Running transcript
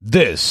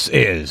This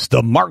is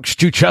the Mark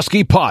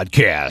Struczewski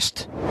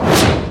Podcast.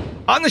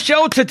 On the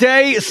show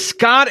today,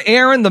 Scott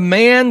Aaron, the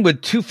man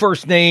with two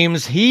first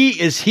names. He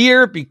is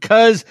here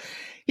because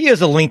he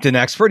is a LinkedIn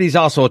expert. He's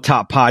also a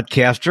top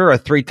podcaster, a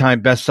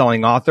 3-time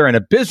best-selling author, and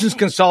a business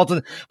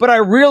consultant. But I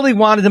really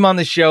wanted him on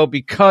the show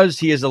because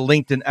he is a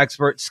LinkedIn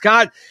expert.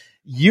 Scott,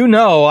 you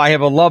know I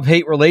have a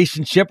love-hate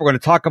relationship. We're going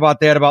to talk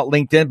about that, about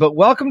LinkedIn. But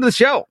welcome to the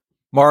show.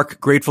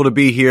 Mark, grateful to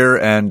be here.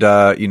 And,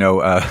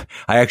 I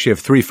actually have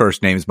 3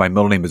 first names. My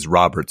middle name is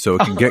Robert. So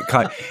it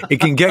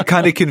can get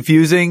kind of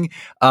confusing.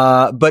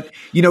 But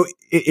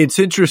it's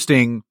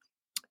interesting.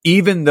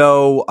 Even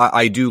though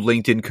I do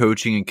LinkedIn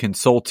coaching and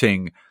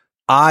consulting,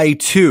 I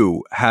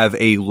too have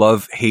a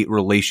love-hate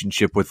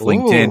relationship with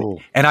LinkedIn. Ooh.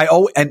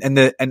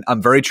 And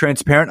I'm very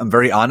transparent. I'm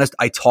very honest.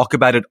 I talk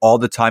about it all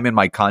the time in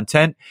my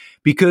content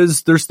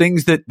because there's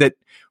things that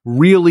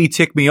really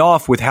tick me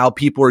off with how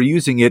people are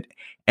using it.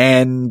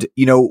 And,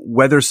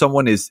 whether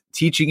someone is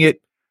teaching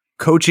it,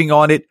 coaching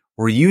on it,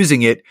 or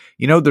using it,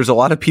 there's a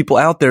lot of people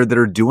out there that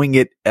are doing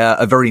it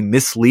a very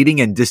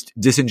misleading and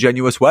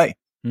disingenuous way.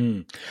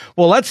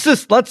 Well, let's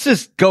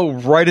just go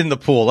right in the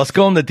pool. Let's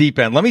go in the deep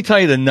end. Let me tell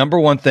you the number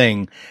one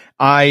thing.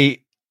 I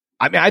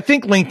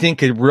think LinkedIn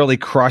could really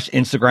crush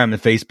Instagram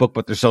and Facebook,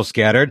 but they're so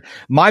scattered.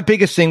 My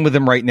biggest thing with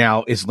them right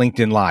now is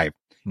LinkedIn Live.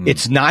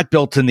 It's not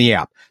built in the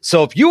app.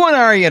 So if you and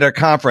I are at a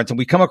conference and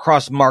we come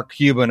across Mark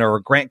Cuban or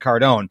Grant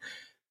Cardone,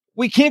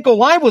 we can't go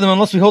live with them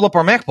unless we hold up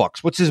our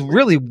MacBooks, which is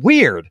really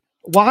weird.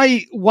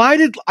 Why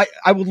did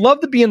I would love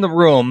to be in the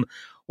room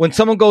when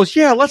someone goes,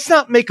 yeah, let's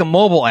not make a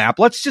mobile app.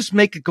 Let's just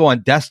make it go on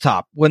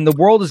desktop when the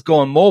world is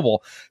going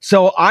mobile.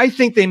 So I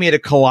think they made a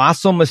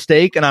colossal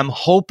mistake, and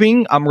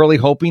I'm really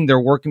hoping they're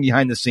working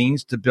behind the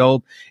scenes to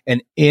build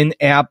an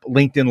in-app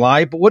LinkedIn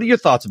Live. But what are your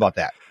thoughts about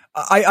that?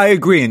 I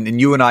agree.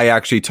 And you and I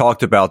actually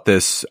talked about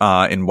this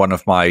in one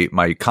of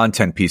my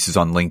content pieces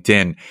on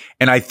LinkedIn.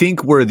 And I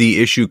think where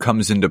the issue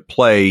comes into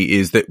play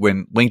is that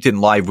when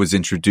LinkedIn Live was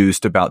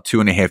introduced about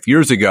 2.5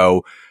 years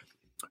ago,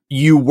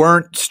 you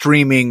weren't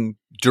streaming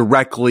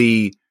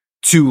directly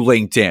to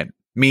LinkedIn,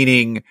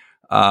 meaning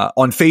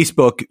on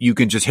Facebook, you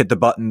can just hit the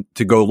button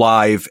to go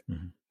live.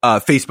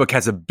 Facebook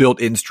has a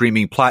built-in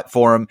streaming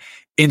platform.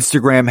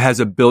 Instagram has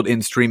a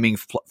built-in streaming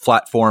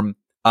platform.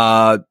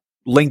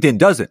 LinkedIn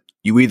doesn't.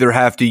 You either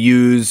have to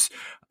use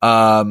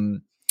Restream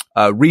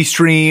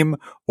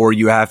or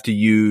you have to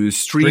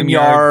use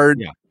StreamYard,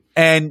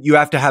 and you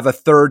have to have a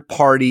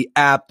third-party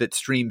app that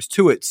streams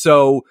to it.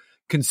 So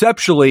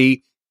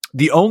conceptually,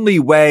 the only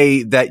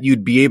way that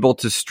you'd be able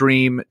to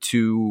stream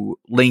to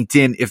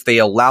LinkedIn if they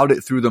allowed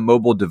it through the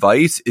mobile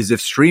device is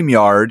if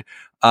StreamYard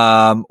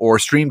or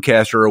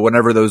Streamcaster or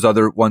whatever those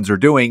other ones are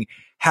doing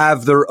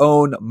have their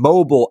own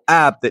mobile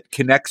app that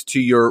connects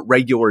to your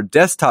regular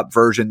desktop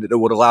version that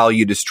would allow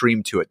you to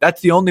stream to it.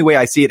 That's the only way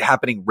I see it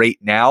happening right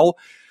now.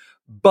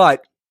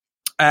 But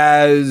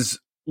as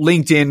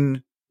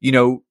LinkedIn,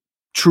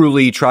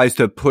 truly tries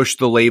to push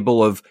the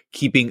label of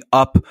keeping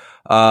up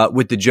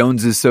with the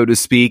Joneses, so to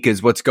speak,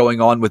 as what's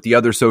going on with the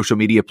other social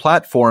media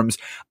platforms,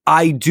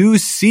 I do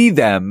see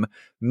them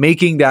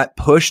making that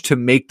push to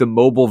make the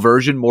mobile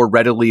version more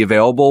readily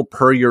available.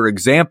 Per your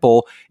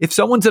example, if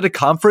someone's at a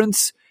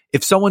conference,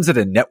 if someone's at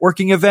a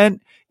networking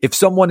event, if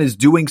someone is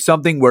doing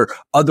something where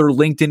other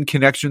LinkedIn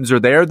connections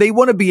are there, they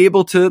want to be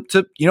able to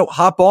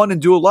hop on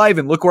and do a live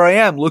and look where I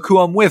am, look who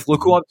I'm with,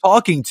 look who I'm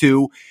talking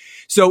to.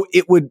 So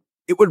it would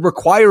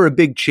require a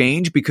big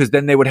change because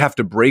then they would have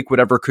to break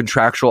whatever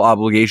contractual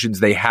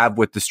obligations they have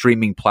with the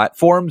streaming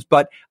platforms.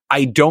 But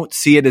I don't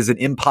see it as an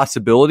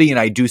impossibility,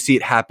 and I do see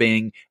it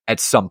happening at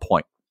some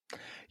point.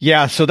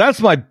 Yeah, so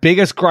that's my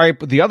biggest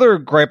gripe. The other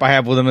gripe I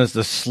have with them is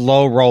the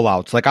slow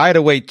rollouts. Like I had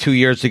to wait 2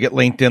 years to get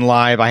LinkedIn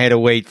Live. I had to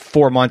wait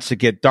 4 months to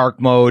get dark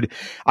mode.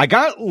 I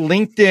got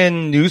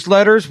LinkedIn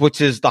newsletters,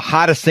 which is the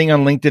hottest thing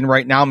on LinkedIn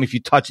right now. I mean, if you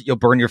touch it, you'll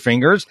burn your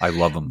fingers. I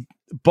love them.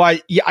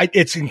 But yeah,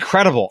 it's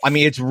incredible. I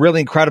mean, it's really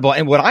incredible.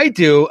 And what I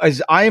do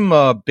is I'm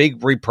a big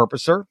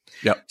repurposer.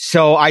 Yep.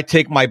 So I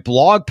take my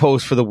blog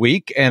post for the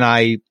week and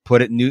I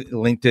put it in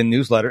LinkedIn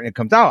newsletter and it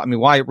comes out. I mean,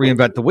 why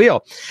reinvent the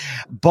wheel?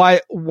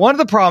 But one of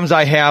the problems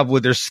I have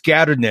with their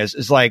scatteredness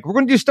is like, we're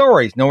going to do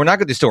stories. No, we're not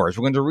going to do stories.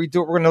 We're going to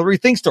redo it. We're going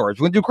to rethink stories.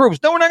 We're going to do groups.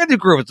 No, we're not going to do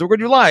groups. We're going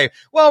to do live.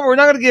 Well, we're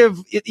not going to give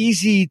it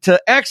easy to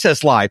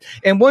access live.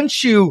 And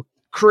once you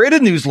create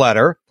a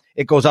newsletter,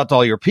 it goes out to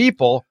all your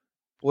people.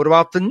 What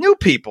about the new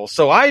people?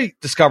 So I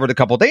discovered a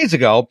couple of days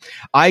ago,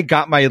 I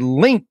got my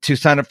link to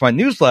sign up for my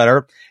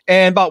newsletter.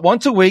 And about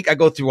once a week, I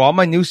go through all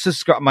my new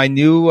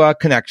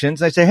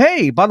connections. I say,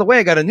 hey, by the way,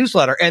 I got a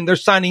newsletter, and they're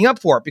signing up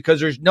for it because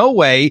there's no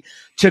way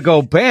to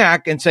go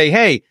back and say,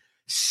 hey,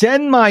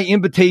 send my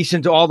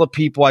invitation to all the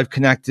people I've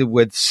connected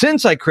with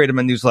since I created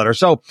my newsletter.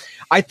 So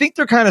I think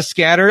they're kind of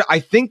scattered.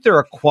 I think they're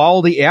a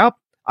quality app.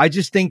 I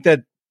just think that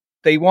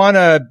they want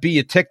to be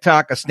a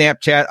TikTok, a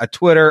Snapchat, a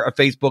Twitter, a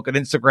Facebook, an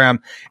Instagram,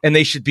 and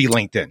they should be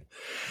LinkedIn.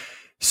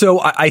 So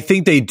I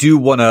think they do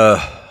want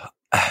to,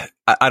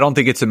 I don't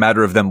think it's a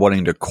matter of them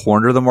wanting to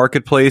corner the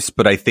marketplace,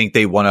 but I think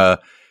they want to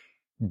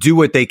do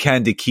what they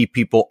can to keep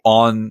people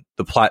on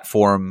the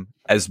platform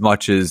as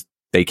much as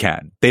they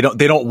can. They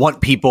don't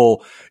want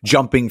people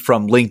jumping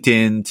from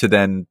LinkedIn to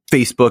then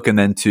Facebook and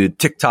then to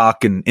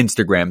TikTok and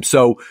Instagram.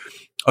 So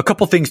a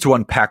couple things to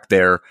unpack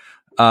there.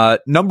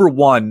 Number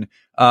one,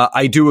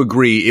 I do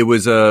agree. It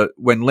was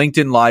when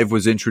LinkedIn Live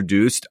was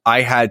introduced,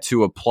 I had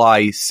to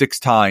apply 6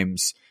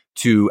 times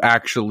to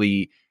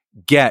actually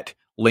get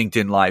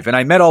LinkedIn Live. And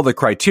I met all the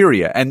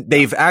criteria, and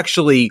they've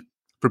actually,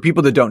 for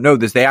people that don't know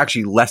this, they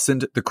actually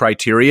lessened the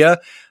criteria,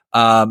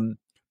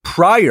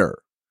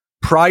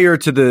 prior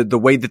to the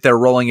way that they're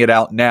rolling it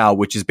out now,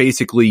 which is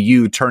basically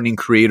you turning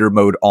creator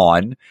mode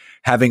on,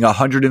 having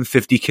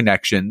 150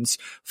 connections,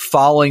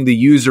 following the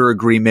user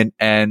agreement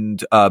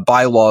and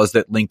bylaws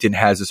that LinkedIn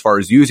has as far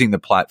as using the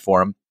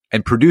platform,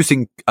 and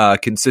producing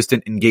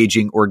consistent,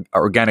 engaging, or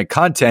organic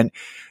content.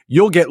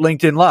 You'll get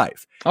LinkedIn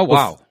Live. Oh,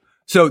 wow.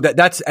 So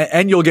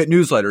and you'll get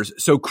newsletters.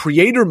 So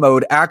creator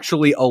mode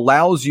actually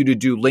allows you to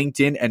do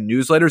LinkedIn and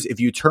newsletters.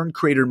 If you turn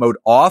creator mode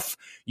off,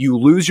 you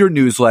lose your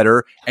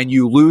newsletter and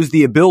you lose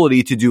the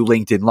ability to do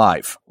LinkedIn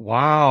Live.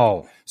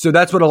 Wow. So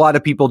that's what a lot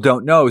of people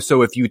don't know.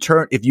 So if you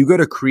go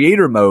to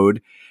creator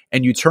mode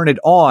and you turn it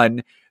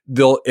on,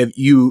 if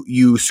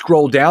you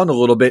scroll down a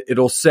little bit,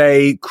 it'll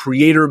say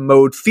creator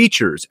mode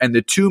features. And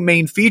the 2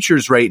 main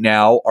features right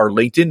now are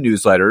LinkedIn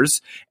newsletters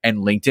and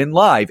LinkedIn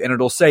Live. And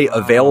it'll say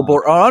available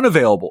or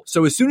unavailable.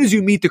 So as soon as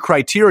you meet the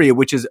criteria,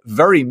 which is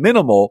very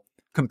minimal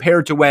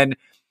compared to when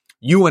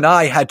you and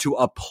I had to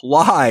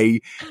apply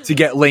to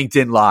get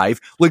LinkedIn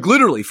Live. Like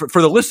literally,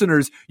 for the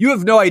listeners, you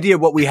have no idea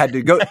what we had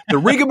to go. The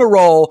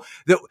rigmarole,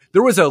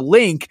 there was a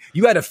link.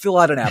 You had to fill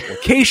out an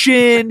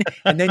application,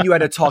 and then you had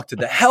to talk to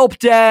the help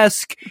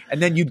desk,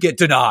 and then you'd get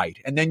denied.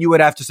 And then you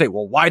would have to say,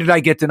 well, why did I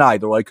get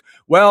denied? They're like,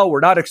 well, we're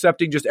not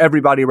accepting just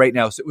everybody right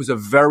now. So it was a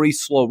very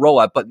slow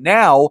rollout. But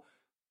now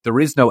there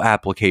is no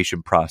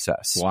application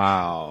process.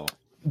 Wow.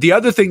 The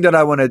other thing that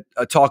I want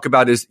to talk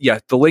about is,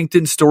 the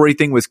LinkedIn story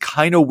thing was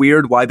kind of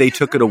weird why they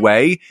took it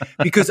away,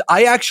 because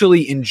I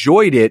actually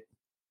enjoyed it,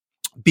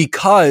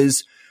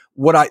 because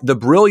the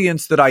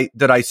brilliance that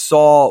I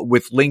saw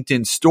with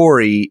LinkedIn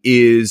story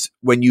is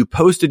when you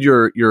posted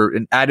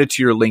and added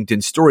to your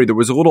LinkedIn story, there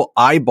was a little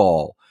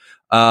eyeball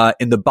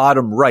in the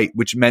bottom right,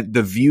 which meant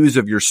the views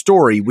of your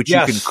story, which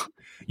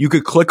you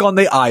could click on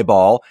the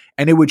eyeball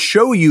and it would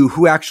show you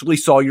who actually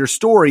saw your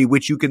story,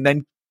 which you can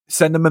then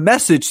send them a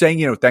message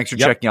saying, thanks for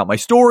checking out my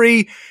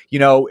story.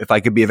 If I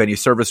could be of any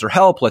service or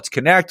help, let's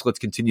connect. Let's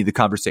continue the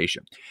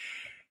conversation.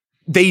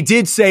 They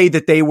did say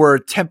that they were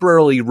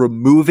temporarily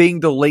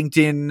removing the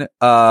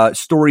LinkedIn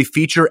story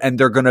feature, and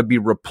they're going to be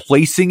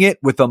replacing it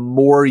with a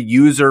more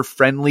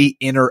user-friendly,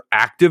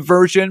 interactive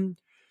version.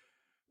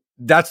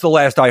 That's the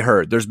last I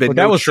heard. There's been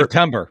that was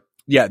September.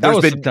 Yeah,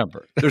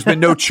 September. There's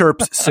been no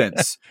chirps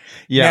since.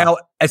 Yeah. Now,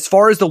 as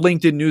far as the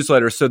LinkedIn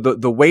newsletter, so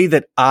the way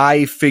that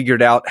I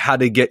figured out how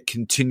to get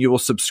continual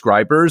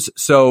subscribers,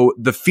 so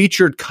the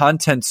featured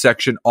content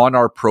section on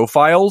our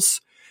profiles,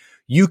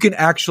 you can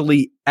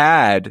actually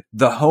add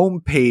the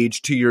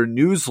homepage to your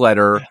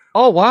newsletter.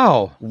 Oh,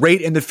 wow. Right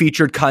in the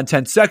featured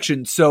content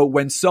section. So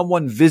when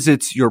someone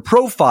visits your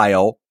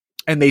profile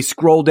and they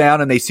scroll down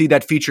and they see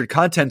that featured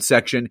content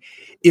section,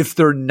 if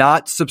they're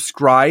not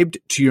subscribed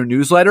to your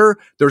newsletter,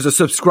 there's a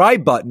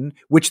subscribe button,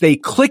 which they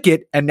click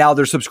it, and now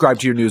they're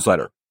subscribed to your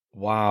newsletter.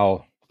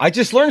 Wow. I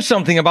just learned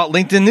something about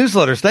LinkedIn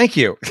newsletters. Thank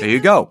you. There you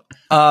go.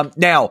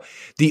 Now,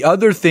 the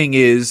other thing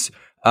is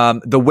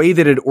the way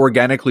that it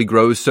organically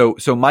grows. So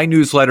my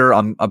newsletter,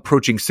 I'm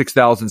approaching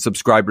 6,000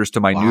 subscribers to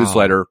my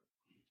newsletter,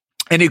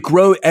 and it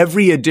grows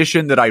every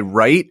edition that I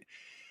write.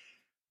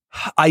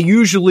 I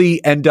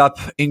usually end up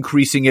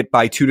increasing it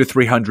by 200 to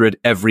 300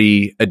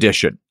 every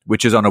edition,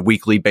 which is on a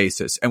weekly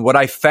basis. And what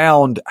I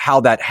found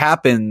how that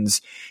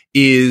happens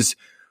is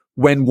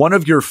when one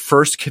of your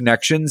first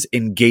connections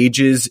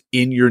engages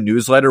in your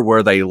newsletter,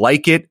 where they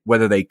like it,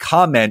 whether they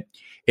comment,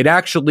 it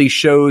actually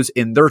shows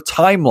in their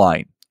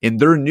timeline, in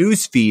their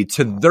newsfeed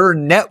to their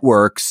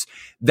networks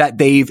that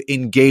they've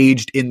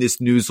engaged in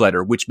this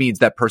newsletter, which means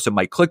that person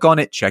might click on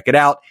it, check it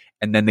out,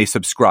 and then they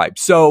subscribe.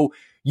 So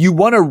you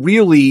want to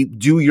really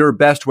do your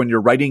best when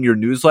you're writing your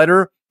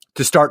newsletter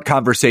to start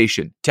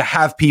conversation, to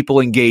have people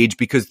engage,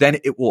 because then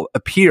it will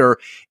appear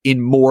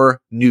in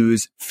more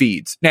news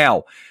feeds.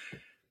 Now,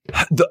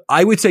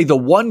 I would say the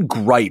one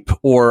gripe,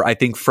 or I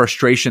think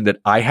frustration that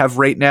I have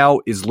right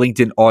now, is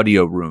LinkedIn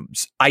audio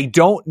rooms. I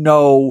don't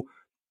know.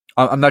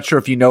 I'm not sure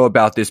if you know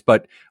about this,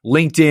 but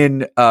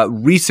LinkedIn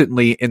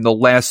recently in the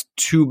last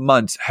 2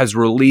 months has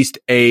released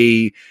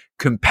a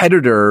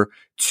competitor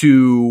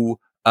to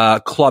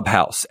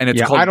Clubhouse, and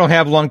it's called. I don't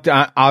have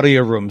LinkedIn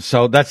audio rooms,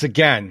 so that's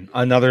again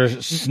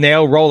another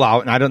snail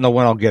rollout, and I don't know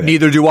when I'll get it.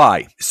 Neither do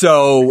I.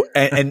 So,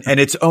 and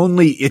it's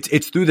only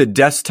it's through the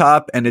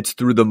desktop and it's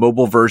through the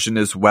mobile version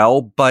as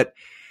well. But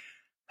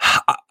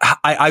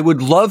I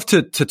would love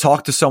to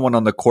talk to someone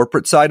on the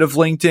corporate side of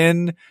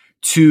LinkedIn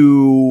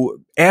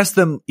to ask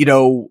them,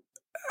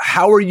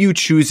 how are you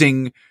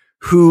choosing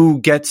who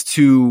gets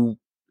to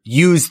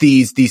use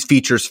these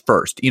features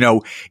first.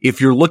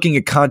 If you're looking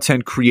at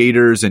content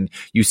creators and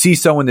you see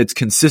someone that's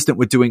consistent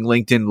with doing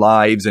LinkedIn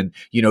lives and,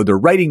 they're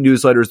writing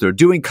newsletters, they're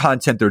doing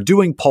content, they're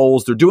doing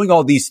polls, they're doing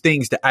all these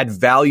things to add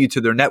value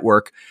to their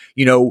network,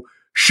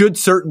 should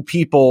certain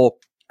people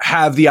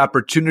have the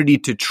opportunity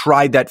to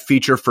try that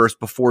feature first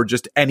before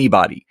just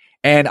anybody?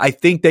 And I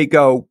think they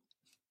go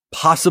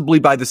possibly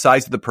by the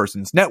size of the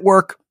person's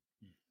network.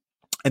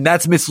 And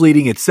that's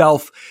misleading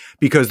itself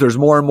because there's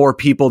more and more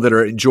people that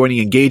are joining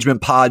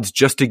engagement pods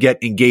just to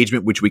get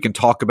engagement, which we can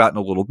talk about in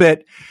a little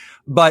bit.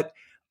 But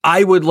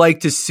I would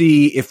like to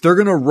see, if they're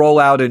going to roll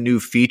out a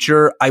new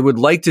feature, I would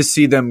like to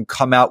see them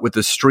come out with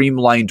a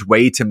streamlined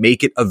way to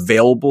make it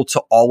available to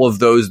all of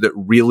those that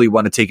really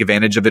want to take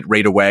advantage of it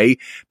right away,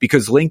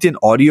 because LinkedIn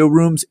Audio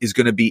Rooms is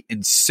going to be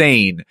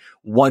insane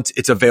once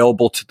it's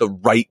available to the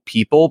right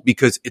people,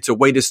 because it's a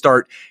way to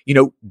start,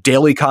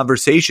 daily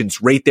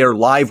conversations right there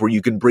live where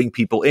you can bring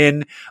people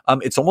in.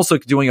 It's almost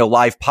like doing a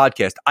live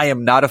podcast. I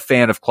am not a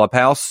fan of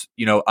Clubhouse.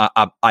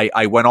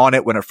 I went on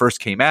it when it first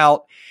came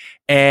out,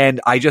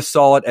 and I just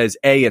saw it as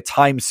a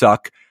time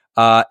suck,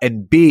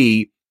 and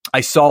B,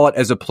 I saw it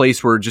as a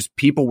place where just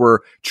people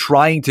were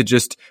trying to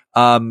just,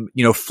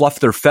 fluff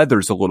their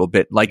feathers a little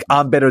bit. Like,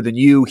 I'm better than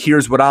you.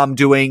 Here's what I'm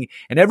doing.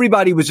 And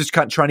everybody was just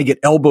kind of trying to get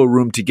elbow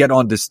room to get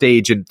on the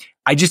stage. And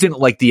I just didn't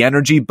like the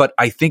energy, but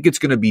I think it's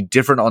going to be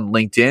different on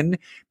LinkedIn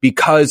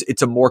because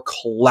it's a more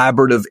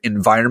collaborative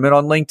environment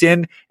on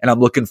LinkedIn. And I'm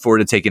looking forward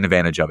to taking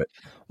advantage of it.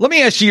 Let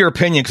me ask you your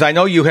opinion, because I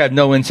know you have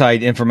no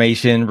inside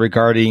information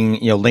regarding,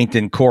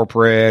 LinkedIn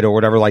corporate or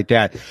whatever like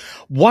that.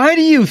 Why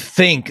do you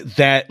think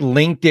that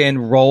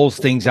LinkedIn rolls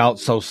things out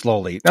so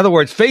slowly? In other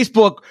words,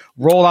 Facebook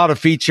rolled out a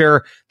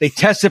feature, they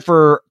test it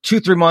for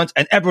 2-3 months,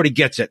 and everybody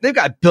gets it. They've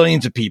got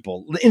billions of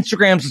people.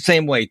 Instagram's the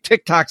same way.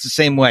 TikTok's the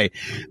same way.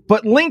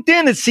 But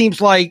LinkedIn, it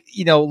seems like,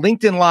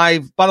 LinkedIn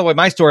Live, by the way,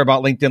 my story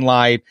about LinkedIn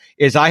Live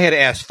is I had to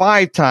ask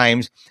 5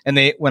 times, and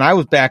when I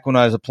was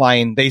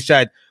applying, they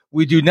said,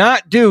 we do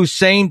not do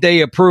same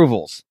day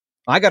approvals.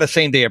 I got a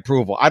same day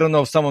approval. I don't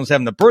know if someone's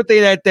having a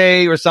birthday that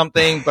day or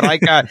something, but I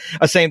got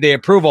a same day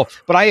approval.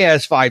 But I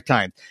asked 5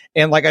 times.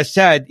 And like I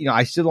said,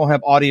 I still don't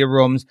have audio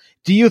rooms.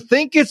 Do you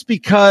think it's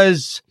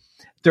because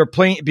they're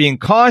being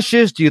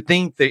cautious? Do you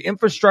think the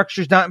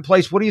infrastructure is not in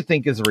place? What do you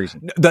think is the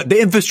reason? The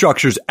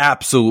infrastructure is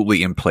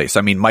absolutely in place.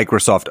 I mean,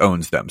 Microsoft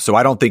owns them. So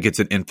I don't think it's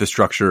an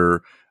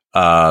infrastructure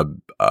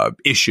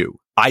issue.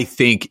 I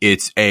think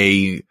it's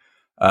an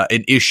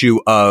issue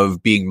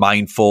of being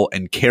mindful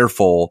and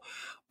careful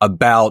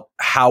about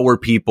how are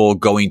people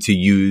going to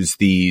use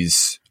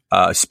these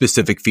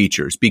specific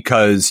features,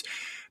 because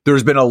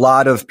there's been a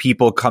lot of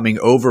people coming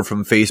over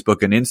from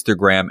Facebook and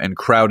Instagram and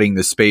crowding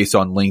the space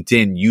on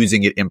LinkedIn,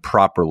 using it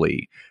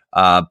improperly,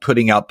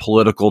 putting out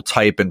political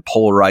type and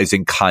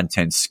polarizing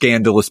content,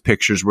 scandalous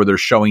pictures where they're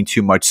showing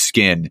too much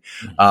skin,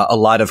 a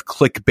lot of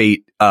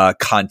clickbait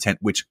content,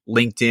 which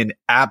LinkedIn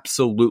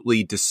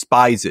absolutely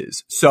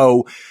despises.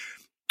 So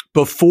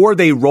before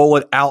they roll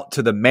it out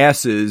to the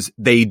masses,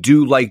 they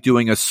do like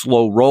doing a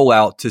slow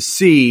rollout to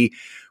see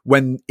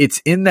when it's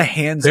in the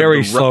hands of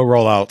the slow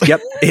rollout.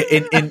 Yep.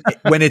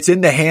 When it's in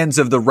the hands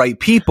of the right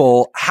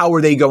people, how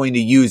are they going to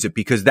use it?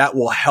 Because that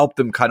will help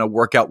them kind of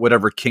work out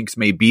whatever kinks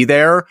may be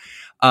there.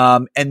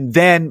 And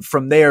then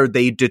from there,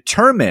 they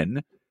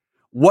determine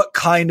what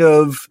kind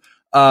of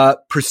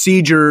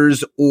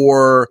procedures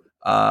or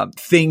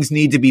things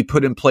need to be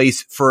put in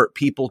place for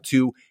people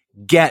to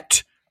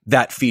get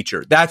that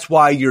feature. That's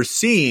why you're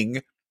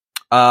seeing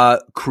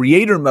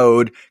creator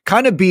mode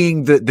kind of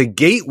being the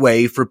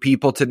gateway for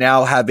people to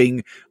now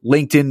having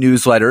LinkedIn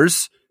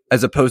newsletters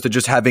as opposed to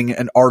just having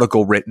an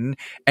article written,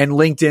 and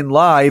LinkedIn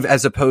Live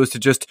as opposed to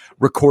just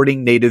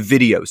recording native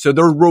video. So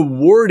they're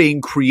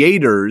rewarding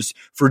creators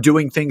for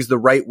doing things the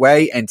right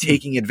way and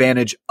taking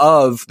advantage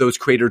of those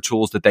creator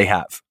tools that they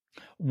have.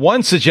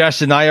 One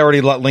suggestion, I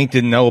already let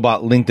LinkedIn know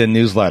about LinkedIn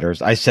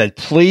newsletters. I said,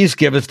 please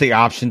give us the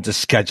option to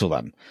schedule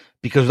them.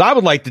 Because what I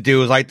would like to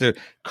do is to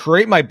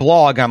create my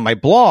blog on my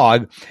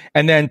blog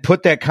and then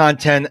put that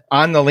content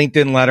on the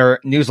LinkedIn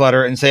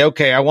newsletter and say,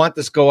 okay, I want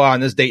this to go on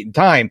this date and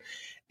time.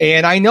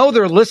 And I know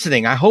they're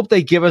listening. I hope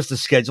they give us the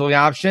scheduling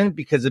option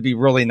because it'd be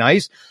really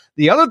nice.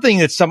 The other thing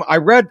that I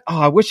read,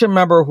 I wish I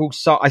remember I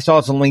saw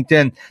this on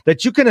LinkedIn,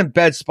 that you can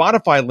embed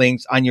Spotify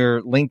links on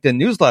your LinkedIn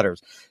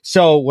newsletters.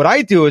 So what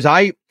I do is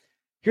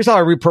here's how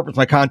I repurpose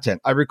my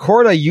content. I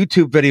record a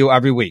YouTube video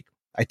every week.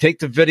 I take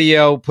the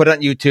video, put it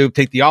on YouTube,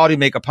 take the audio,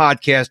 make a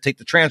podcast, take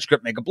the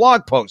transcript, make a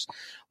blog post.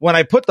 When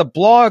I put the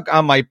blog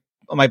on the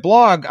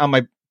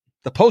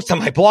post on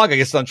my blog, I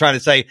guess I'm trying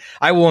to say,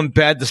 I will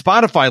embed the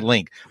Spotify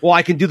link. Well,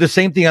 I can do the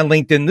same thing on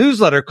LinkedIn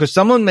newsletter because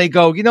someone may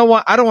go, you know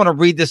what? I don't want to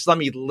read this. Let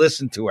me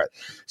listen to it.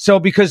 So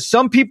because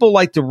some people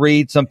like to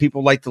read, some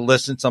people like to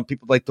listen, some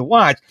people like to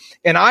watch.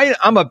 And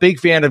I'm a big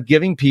fan of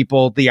giving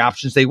people the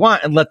options they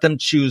want and let them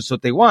choose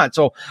what they want.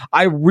 So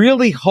I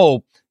really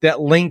hope that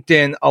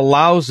LinkedIn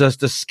allows us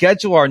to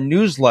schedule our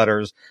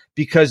newsletters,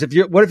 because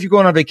what if you're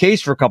going on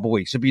vacation for a couple of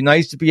weeks? It'd be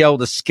nice to be able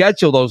to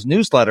schedule those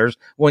newsletters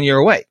when you're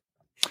away.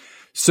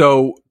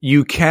 So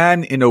you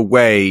can, in a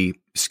way,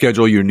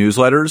 schedule your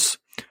newsletters,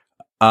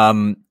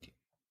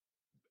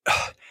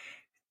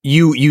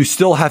 you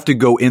still have to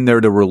go in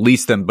there to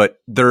release them,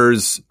 but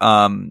there's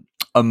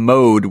a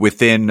mode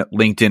within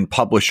LinkedIn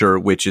Publisher,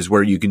 which is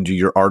where you can do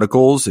your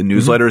articles and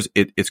newsletters.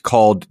 It's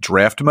called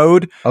draft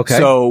mode. Okay.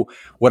 So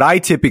what I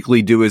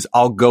typically do is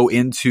I'll go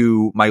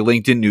into my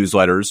LinkedIn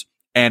newsletters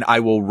and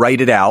I will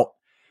write it out.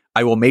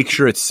 I will make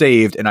sure it's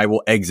saved and I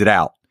will exit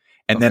out.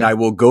 And then I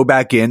will go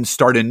back in,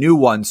 start a new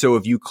one. So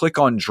if you click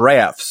on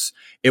drafts,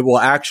 it will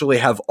actually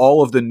have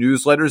all of the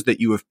newsletters that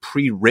you have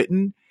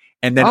pre-written.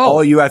 And then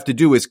all you have to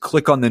do is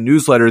click on the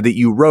newsletter that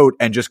you wrote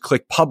and just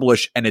click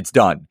publish and it's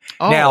done.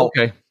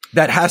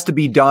 That has to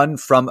be done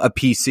from a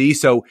PC.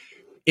 So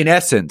in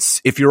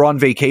essence, if you're on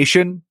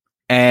vacation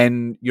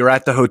and you're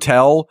at the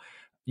hotel,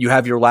 you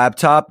have your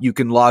laptop, you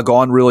can log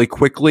on really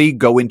quickly,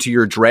 go into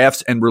your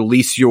drafts and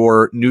release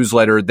your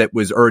newsletter that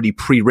was already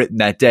pre-written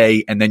that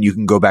day. And then you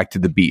can go back to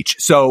the beach.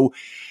 So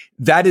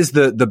that is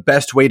the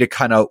best way to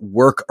kind of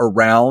work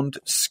around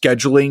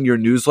scheduling your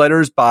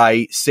newsletters,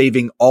 by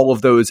saving all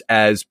of those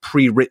as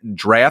pre-written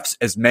drafts,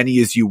 as many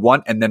as you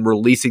want, and then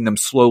releasing them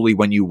slowly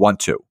when you want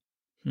to.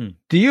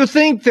 Do you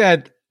think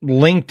that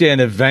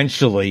LinkedIn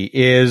eventually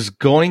is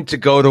going to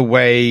go the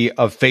way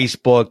of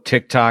Facebook,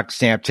 TikTok,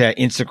 Snapchat,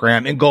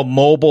 Instagram, and go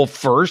mobile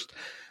first?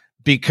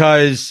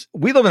 Because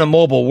we live in a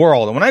mobile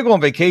world. And when I go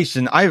on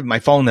vacation, I have my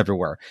phone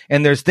everywhere.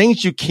 And there's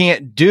things you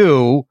can't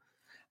do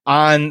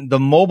on the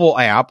mobile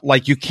app,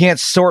 like you can't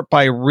sort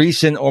by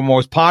recent or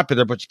most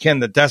popular, but you can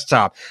the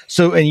desktop.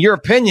 So in your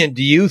opinion,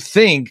 do you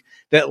think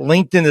that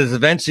LinkedIn is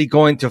eventually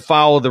going to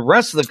follow the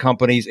rest of the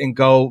companies and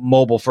go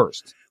mobile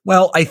first?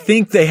 Well, I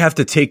think they have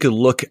to take a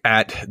look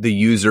at the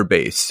user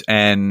base.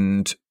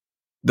 And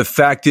the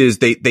fact is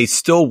they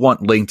still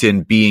want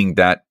LinkedIn being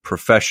that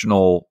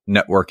professional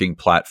networking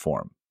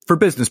platform for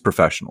business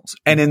professionals.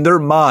 And in their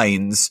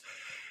minds,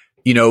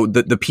 you know,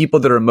 the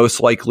people that are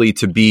most likely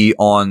to be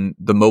on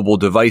the mobile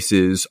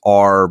devices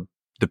are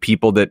the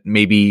people that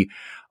maybe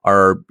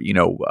are, you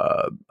know,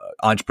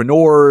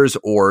 entrepreneurs,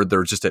 or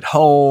they're just at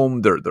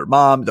home, their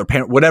mom, their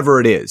parent, whatever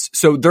it is.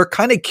 So they're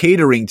kind of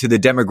catering to the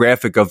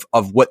demographic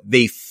of what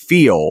they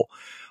feel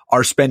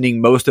are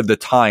spending most of the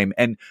time.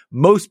 And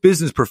most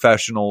business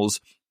professionals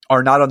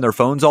are not on their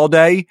phones all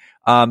day.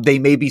 They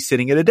may be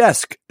sitting at a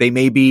desk. They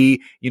may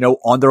be, you know,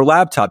 on their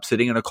laptop,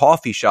 sitting in a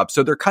coffee shop.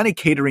 So they're kind of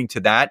catering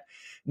to that.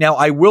 Now,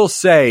 I will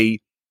say,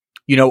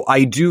 you know,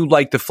 I do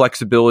like the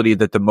flexibility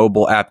that the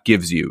mobile app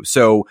gives you.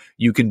 So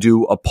you can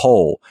do a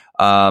poll.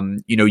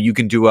 You know, you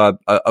can do a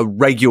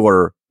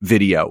regular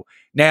video.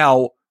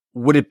 Now,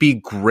 would it be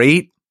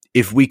great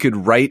if we could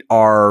write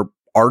our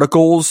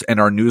articles and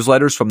our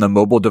newsletters from the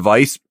mobile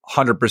device?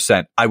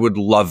 100%. I would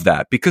love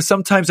that, because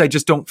sometimes I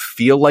just don't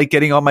feel like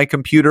getting on my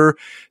computer.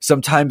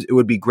 Sometimes it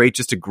would be great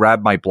just to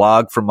grab my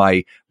blog from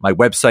my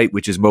website,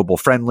 which is mobile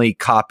friendly,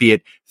 copy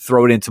it,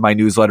 throw it into my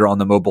newsletter on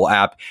the mobile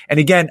app. And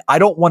again, I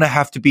don't want to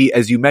have to be,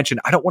 as you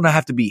mentioned, I don't want to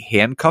have to be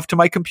handcuffed to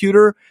my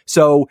computer.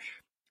 So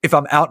if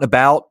I'm out and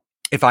about,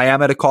 if I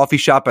am at a coffee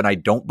shop and I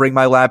don't bring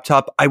my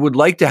laptop, I would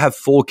like to have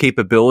full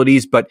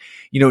capabilities. But,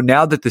 you know,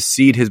 now that the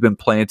seed has been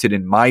planted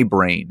in my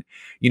brain,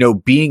 you know,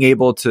 being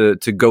able to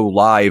go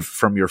live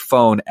from your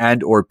phone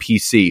and or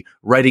PC,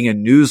 writing a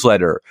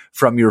newsletter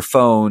from your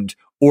phone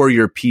or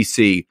your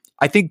PC,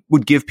 I think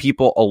would give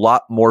people a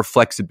lot more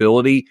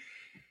flexibility.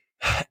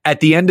 At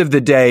the end of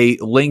the day,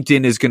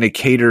 LinkedIn is going to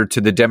cater to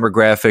the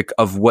demographic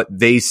of what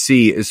they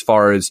see as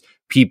far as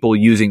people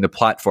using the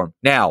platform.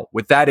 Now,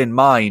 with that in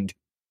mind,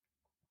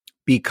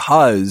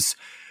 because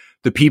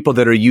the people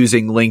that are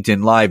using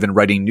LinkedIn Live and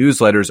writing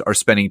newsletters are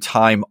spending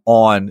time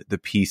on the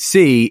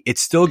PC,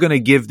 it's still going to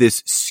give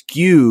this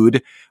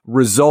skewed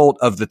result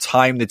of the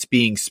time that's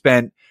being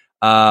spent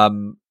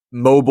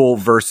mobile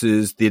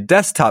versus the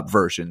desktop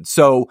version.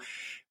 So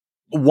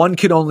one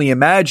can only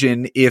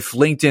imagine if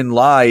LinkedIn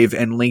Live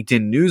and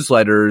LinkedIn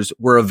newsletters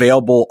were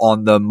available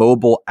on the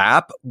mobile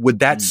app, would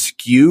that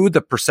skew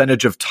the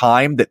percentage of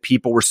time that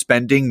people were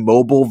spending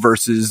mobile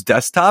versus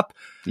desktop?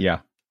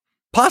 Yeah.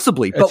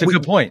 Possibly. That's a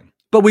good point.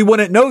 But we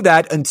wouldn't know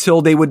that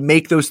until they would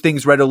make those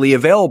things readily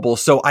available.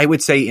 So I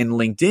would say in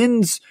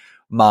LinkedIn's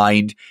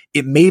mind,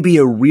 it may be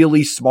a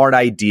really smart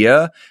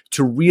idea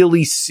to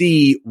really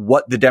see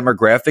what the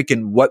demographic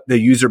and what the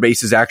user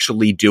base is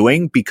actually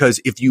doing. Because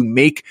if you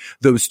make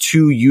those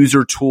two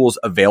user tools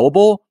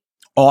available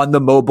on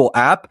the mobile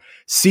app,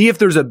 see if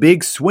there's a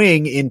big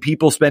swing in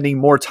people spending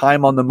more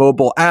time on the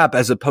mobile app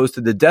as opposed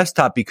to the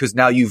desktop, because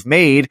now you've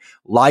made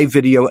live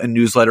video and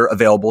newsletter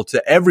available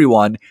to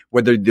everyone,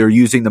 whether they're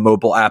using the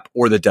mobile app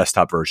or the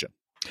desktop version.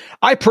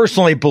 I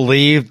personally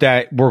believe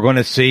that we're going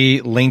to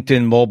see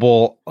LinkedIn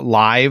Mobile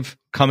Live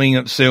coming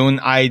up soon.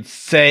 I'd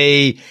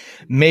say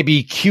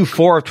maybe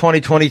Q4 of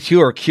 2022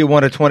 or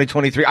Q1 of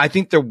 2023. I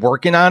think they're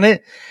working on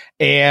it.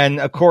 And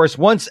of course,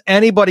 once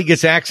anybody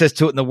gets access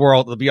to it in the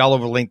world, it'll be all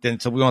over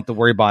LinkedIn, so we won't have to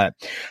worry about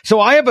it.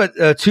 So I have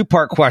a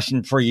two-part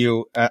question for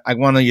you. I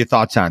want to know your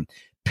thoughts on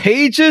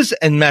pages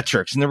and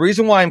metrics. And the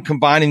reason why I'm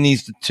combining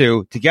these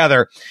two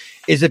together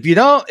is if you're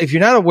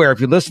not aware, if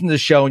you listen to the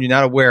show and you're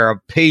not aware of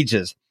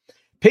pages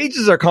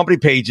Pages are company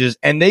pages,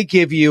 and they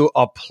give you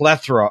a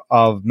plethora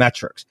of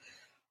metrics.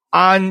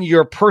 On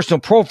your personal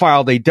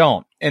profile, they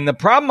don't. And the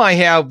problem I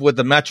have with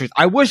the metrics,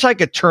 I wish I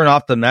could turn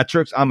off the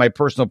metrics on my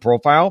personal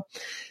profile,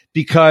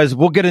 because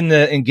we'll get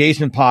into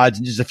engagement pods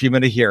in just a few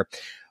minutes here.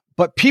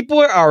 But people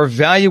are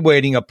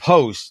evaluating a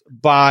post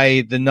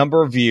by the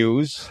number of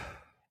views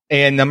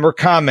and number of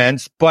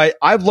comments. But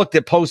I've looked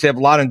at posts that have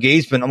a lot of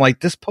engagement. I'm like,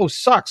 this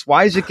post sucks.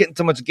 Why is it getting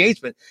so much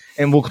engagement?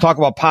 And we'll talk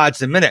about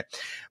pods in a minute.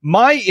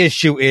 My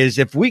issue is,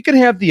 if we could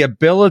have the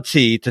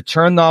ability to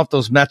turn off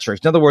those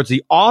metrics, in other words,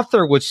 the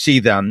author would see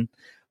them,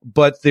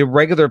 but the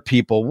regular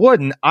people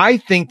wouldn't, I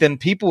think then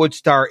people would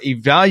start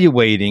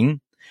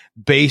evaluating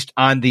based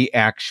on the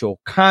actual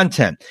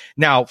content.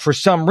 Now, for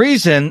some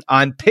reason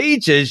on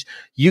Pages,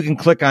 you can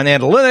click on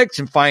analytics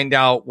and find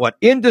out what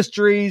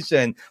industries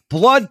and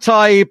blood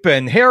type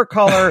and hair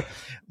color,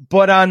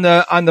 but on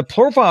the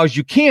profiles,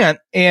 you can't.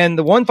 And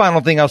the one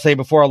final thing I'll say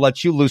before I'll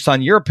let you loose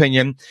on your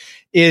opinion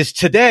is,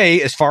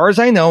 today, as far as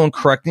I know, and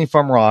correct me if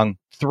I'm wrong,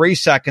 3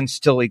 seconds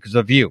still equals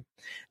a view.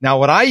 Now,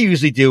 what I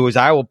usually do is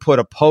I will put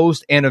a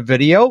post and a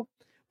video,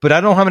 but I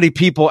don't know how many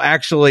people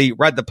actually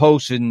read the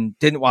post and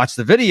didn't watch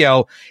the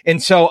video. And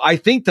so I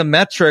think the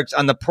metrics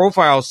on the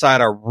profile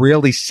side are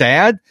really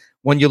sad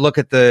when you look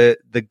at the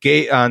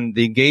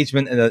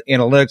engagement and the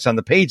analytics on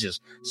the pages.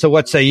 So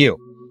what say you?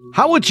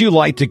 How would you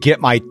like to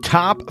get my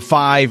top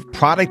 5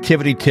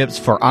 productivity tips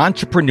for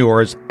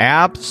entrepreneurs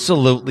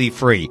absolutely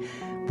free?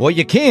 Well,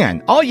 you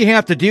can. All you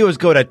have to do is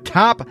go to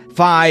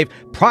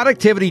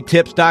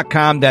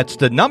top5productivitytips.com. That's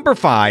the number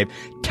 5,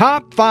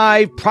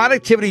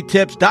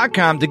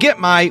 top5productivitytips.com to get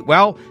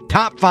my,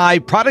 top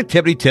 5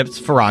 productivity tips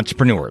for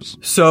entrepreneurs.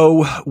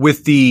 So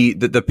with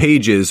the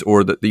pages,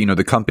 or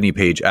the company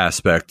page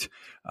aspect,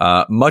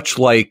 much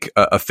like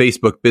a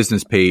Facebook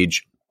business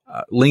page,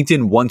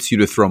 LinkedIn wants you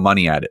to throw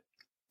money at it.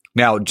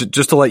 Now,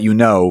 just to let you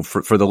know,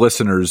 for the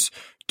listeners,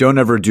 don't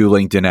ever do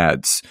LinkedIn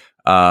ads.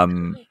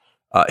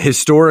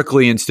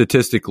 Historically and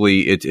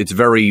statistically, it's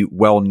very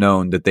well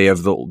known that they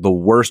have the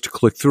worst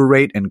click-through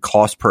rate and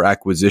cost per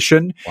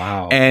acquisition.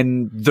 Wow.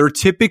 And they're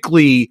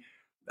typically,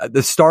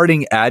 the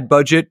starting ad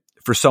budget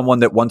for someone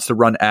that wants to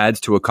run ads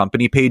to a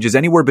company page is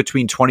anywhere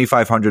between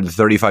 $2,500 to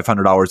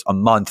 $3,500 a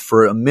month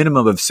for a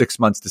minimum of 6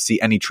 months to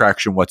see any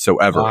traction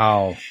whatsoever.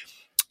 Wow.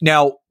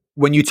 Now,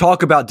 when you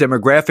talk about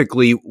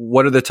demographically,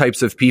 what are the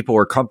types of people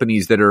or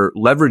companies that are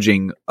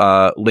leveraging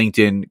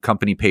LinkedIn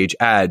company page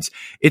ads?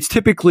 It's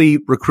typically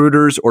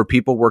recruiters or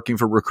people working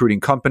for recruiting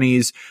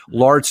companies,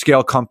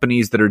 large-scale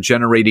companies that are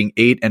generating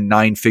 8 and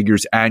 9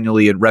 figures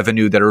annually in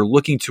revenue that are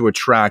looking to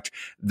attract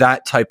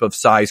that type of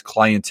size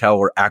clientele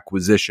or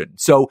acquisition.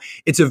 So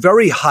it's a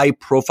very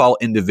high-profile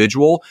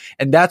individual,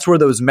 and that's where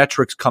those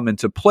metrics come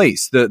into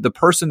place. The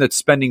person that's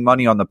spending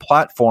money on the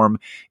platform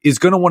is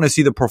going to want to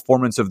see the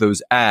performance of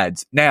those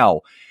ads. Now,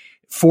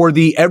 for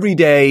the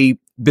everyday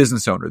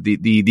business owner,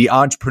 the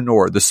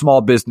entrepreneur, the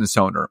small business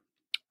owner,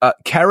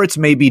 carrots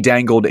may be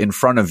dangled in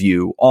front of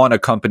you on a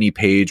company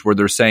page where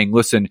they're saying,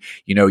 listen,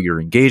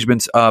 your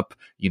engagement's up,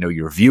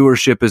 your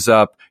viewership is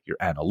up, your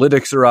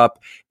analytics are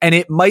up, and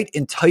it might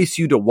entice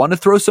you to want to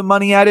throw some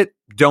money at it.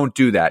 Don't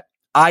do that.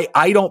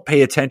 I don't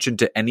pay attention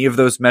to any of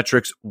those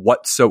metrics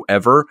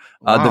whatsoever.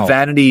 Wow. The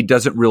vanity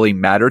doesn't really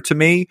matter to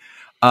me.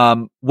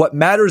 What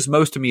matters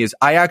most to me is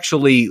I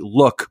actually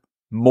look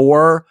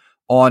more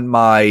on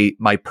my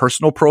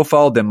personal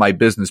profile than my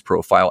business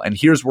profile. And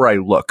here's where I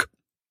look.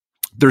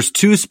 There's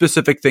 2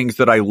 specific things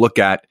that I look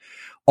at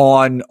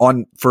on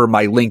for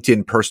my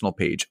LinkedIn personal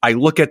page. I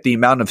look at the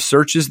amount of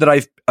searches that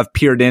I've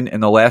appeared in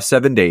the last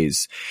 7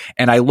 days,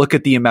 and I look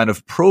at the amount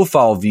of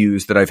profile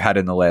views that I've had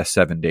in the last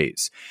 7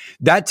 days.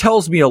 That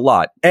tells me a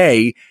lot.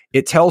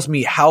 It tells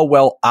me how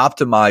well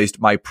optimized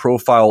my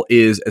profile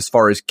is as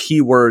far as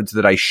keywords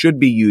that I should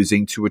be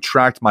using to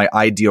attract my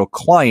ideal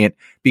client,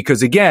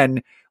 because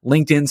again,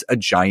 LinkedIn's a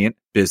giant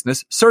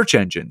business search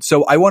engine.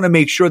 So I want to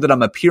make sure that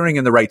I'm appearing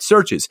in the right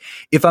searches.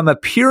 If I'm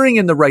appearing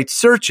in the right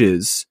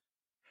searches,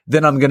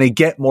 then I'm going to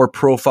get more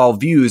profile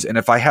views. And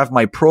if I have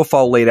my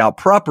profile laid out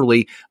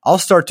properly, I'll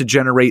start to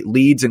generate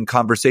leads and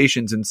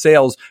conversations and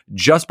sales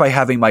just by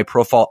having my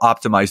profile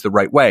optimized the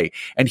right way.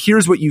 And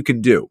here's what you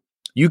can do.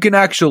 You can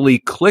actually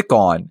click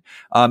on,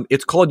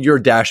 it's called your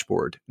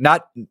dashboard.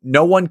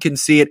 No one can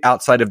see it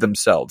outside of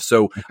themselves.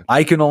 So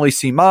I can only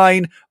see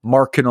mine.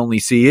 Mark can only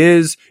see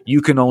his.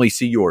 You can only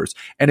see yours.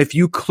 And if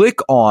you click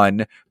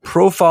on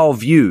profile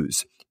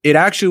views, it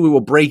actually will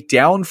break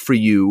down for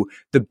you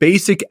the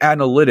basic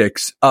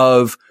analytics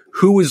of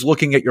who is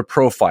looking at your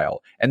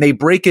profile. And they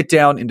break it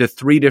down into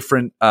 3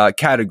 different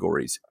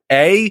categories.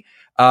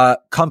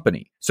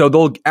 Company. So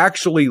they'll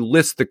actually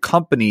list the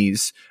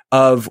companies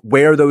of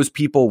where those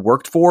people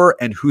worked for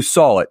and who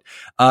saw it.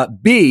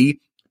 B,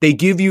 they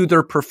give you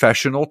their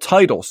professional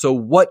title. So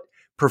what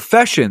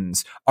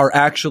professions are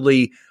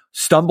actually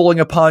stumbling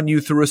upon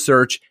you through a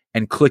search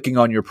and clicking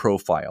on your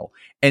profile.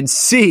 And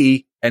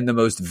C, and the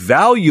most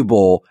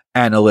valuable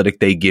analytic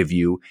they give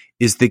you,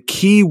 is the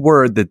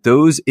keyword that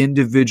those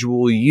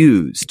individuals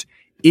used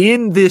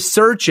in this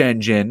search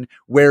engine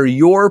where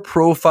your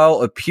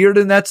profile appeared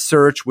in that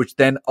search, which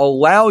then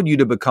allowed you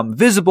to become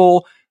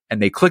visible,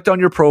 and they clicked on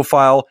your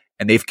profile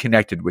and they've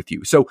connected with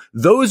you. So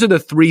those are the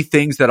three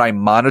things that I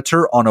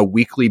monitor on a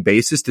weekly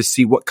basis to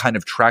see what kind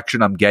of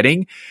traction I'm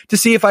getting, to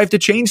see if I have to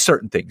change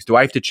certain things. Do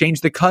I have to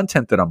change the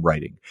content that I'm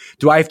writing?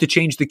 Do I have to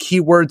change the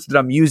keywords that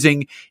I'm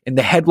using in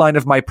the headline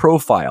of my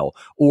profile,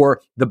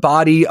 or the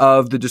body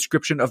of the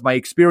description of my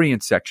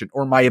experience section,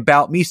 or my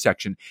about me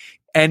section?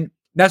 And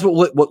that's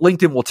what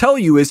LinkedIn will tell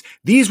you is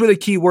these were the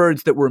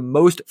keywords that were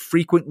most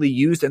frequently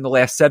used in the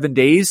last 7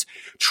 days.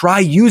 Try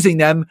using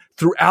them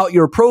throughout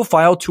your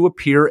profile to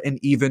appear in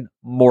even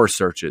more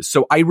searches.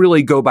 So I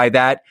really go by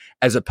that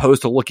as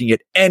opposed to looking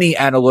at any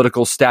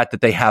analytical stat that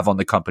they have on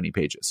the company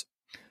pages.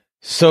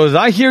 So as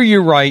I hear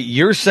you right,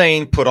 you're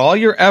saying put all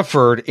your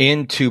effort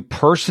into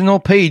personal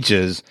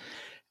pages,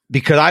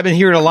 because I've been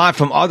hearing a lot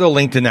from other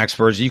LinkedIn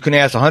experts. You can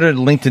ask 100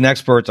 LinkedIn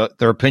experts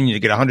their opinion to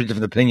get 100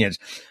 different opinions.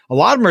 A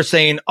lot of them are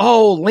saying,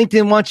 oh,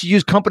 LinkedIn wants you to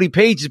use company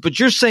pages, but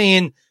you're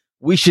saying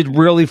we should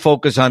really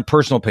focus on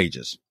personal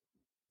pages.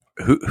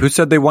 Who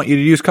said they want you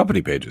to use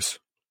company pages?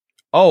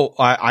 Oh,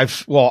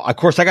 well, of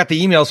course, I got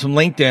the emails from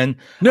LinkedIn.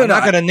 I'm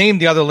not going to name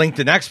the other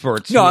LinkedIn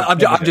experts. No,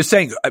 I'm just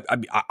saying,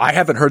 I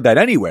haven't heard that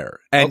anywhere.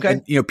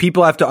 And, you know,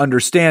 people have to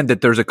understand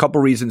that there's a couple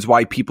reasons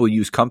why people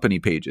use company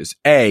pages.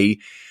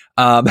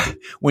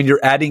 When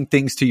you're adding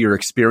things to your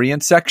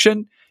experience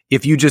section,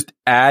 if you just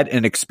add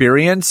an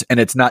experience and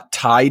it's not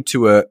tied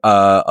to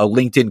a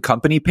LinkedIn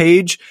company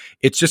page,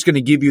 it's just going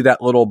to give you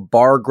that little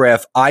bar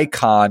graph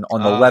icon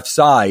on the left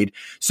side.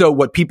 So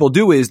what people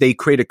do is they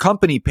create a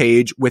company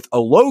page with a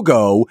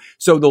logo.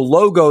 So the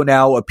logo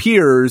now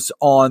appears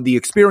on the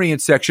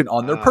experience section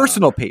on their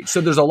personal page.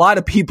 So there's a lot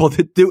of people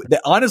that do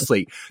that.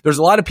 Honestly, there's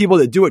a lot of people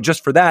that do it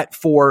just for that,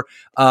 for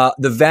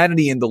the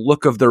vanity and the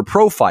look of their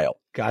profile.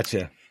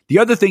 Gotcha. The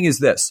other thing is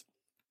this.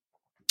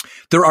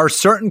 There are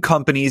certain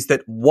companies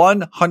that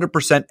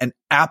 100% and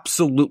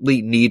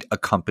absolutely need a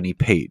company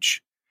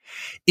page.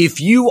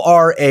 If you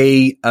are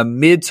a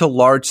mid to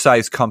large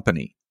size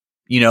company,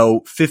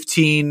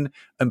 15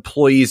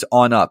 employees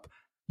on up,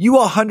 you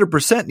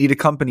 100% need a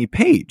company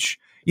page.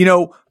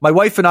 My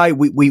wife and I,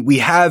 we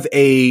have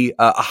a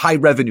high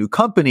revenue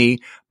company,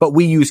 but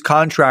we use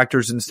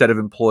contractors instead of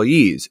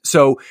employees.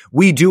 So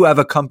we do have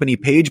a company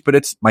page, but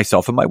it's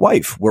myself and my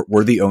wife.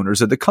 We're the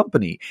owners of the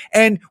company,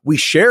 and we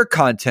share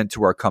content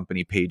to our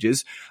company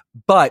pages,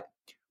 but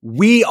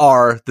we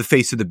are the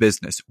face of the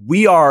business.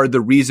 We are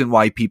the reason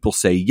why people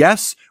say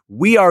yes.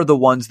 We are the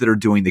ones that are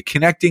doing the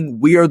connecting.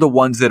 We are the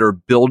ones that are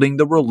building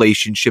the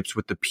relationships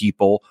with the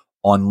people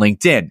on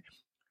LinkedIn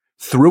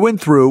through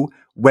and through.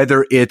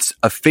 Whether it's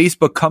a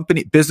Facebook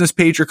company business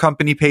page or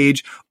company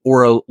page,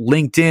 or a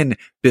LinkedIn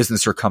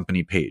business or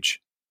company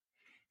page,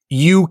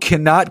 you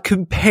cannot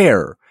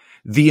compare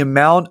the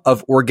amount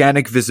of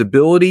organic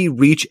visibility,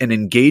 reach, and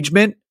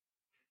engagement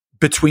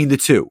between the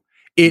two.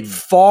 It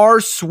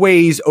far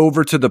sways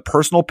over to the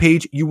personal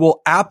page. You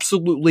will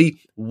absolutely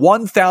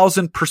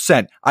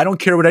 1000%. I don't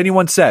care what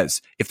anyone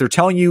says. If they're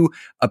telling you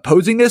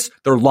opposing this,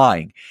 they're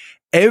lying.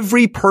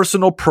 Every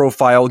personal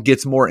profile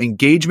gets more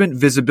engagement,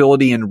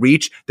 visibility, and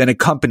reach than a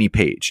company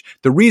page.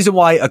 The reason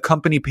why a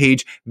company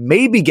page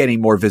may be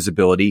getting more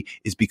visibility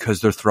is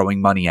because they're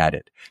throwing money at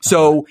it.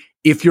 So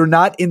if you're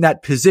not in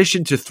that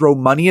position to throw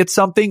money at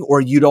something,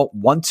 or you don't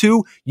want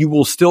to, you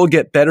will still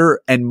get better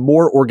and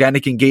more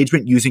organic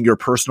engagement using your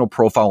personal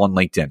profile on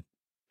LinkedIn.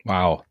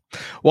 Wow.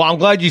 Well, I'm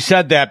glad you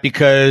said that,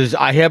 because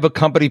I have a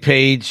company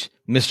page,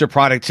 Mr.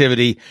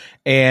 Productivity,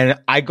 and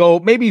I go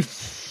maybe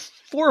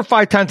 4 or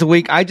 5 times a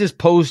week. I just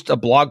post a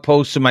blog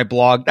post to my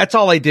blog. That's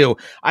all I do.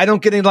 I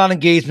don't get a lot of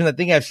engagement. I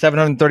think I have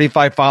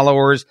 735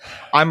 followers.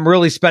 I'm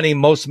really spending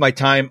most of my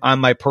time on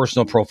my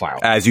personal profile.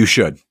 As you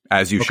should.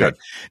 Should.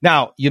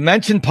 Now, you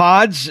mentioned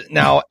pods.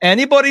 Now,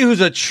 anybody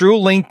who's a true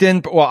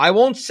LinkedIn, well, I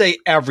won't say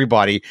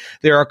everybody.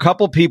 There are a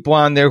couple people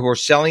on there who are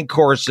selling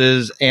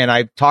courses, and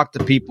I've talked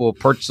to people who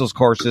purchase those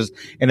courses,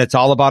 and it's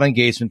all about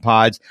engagement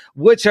pods,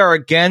 which are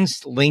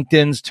against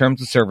LinkedIn's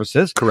terms of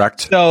services.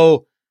 Correct.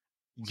 So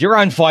you're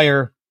on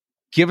fire.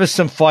 Give us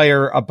some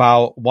fire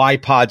about why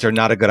pods are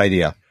not a good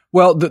idea.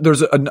 Well,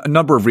 there's a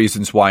number of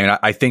reasons why. And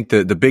I think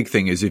the big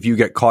thing is, if you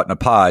get caught in a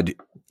pod,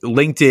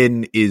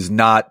 LinkedIn is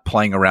not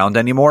playing around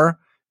anymore.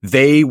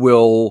 They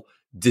will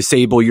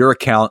disable your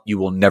account. You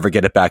will never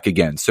get it back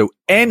again. So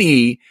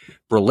any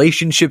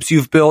relationships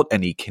you've built,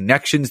 any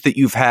connections that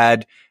you've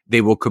had, they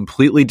will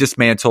completely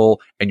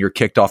dismantle, and you're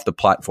kicked off the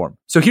platform.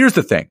 So here's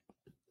the thing.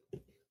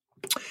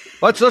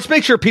 Let's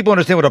make sure people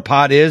understand what a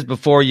pod is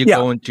before you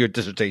go into your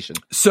dissertation.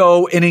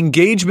 So an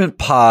engagement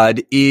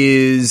pod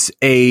is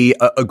a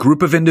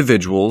group of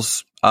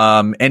individuals,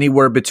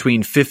 anywhere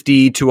between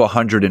 50 to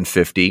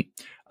 150.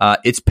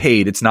 It's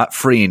paid. It's not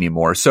free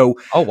anymore. So,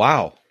 oh,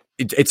 wow.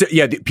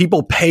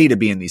 People pay to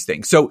be in these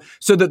things. So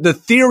the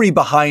theory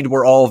behind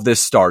where all of this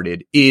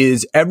started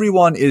is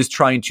everyone is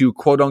trying to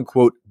quote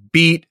unquote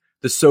beat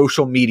the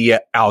social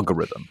media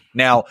algorithm.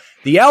 Now,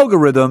 the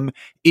algorithm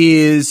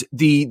is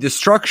the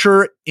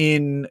structure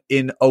in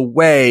a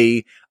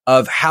way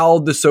of how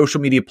the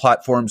social media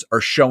platforms are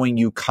showing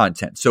you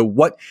content. So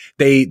what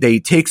they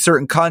take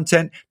certain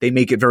content, they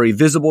make it very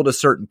visible to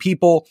certain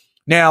people.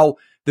 Now,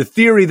 the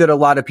theory that a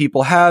lot of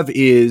people have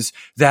is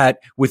that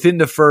within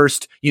the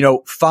first,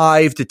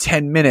 5 to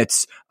 10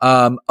 minutes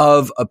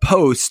of a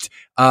post,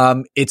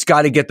 it's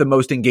got to get the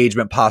most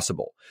engagement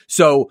possible.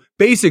 So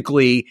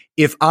basically,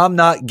 if I'm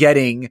not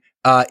getting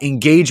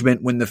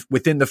engagement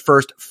within the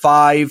first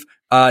 5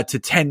 to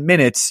 10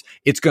 minutes,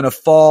 it's going to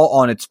fall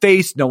on its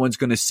face. No one's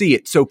going to see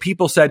it. So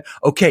people said,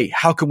 okay,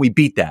 how can we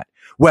beat that?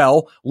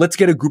 Well, let's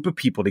get a group of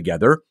people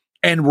together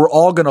and we're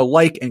all going to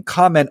like and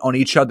comment on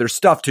each other's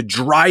stuff to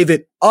drive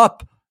it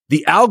up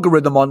the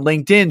algorithm on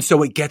LinkedIn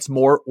so it gets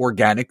more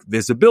organic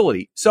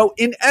visibility. So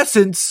in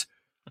essence,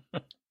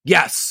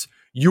 yes,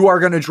 you are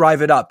going to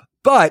drive it up.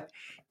 But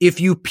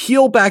if you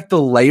peel back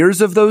the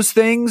layers of those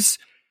things,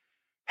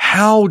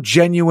 how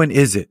genuine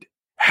is it?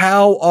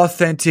 How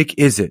authentic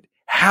is it?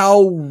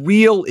 How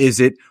real is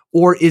it?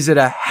 Or is it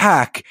a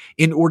hack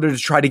in order to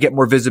try to get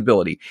more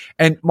visibility?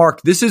 And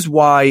Mark, this is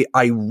why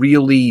I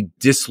really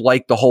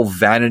dislike the whole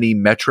vanity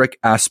metric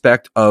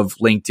aspect of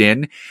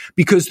LinkedIn,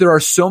 because there are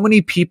so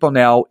many people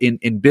now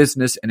in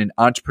business and in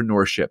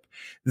entrepreneurship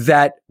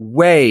that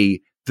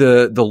weigh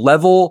the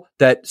level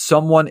that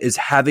someone is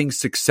having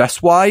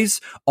success-wise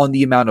on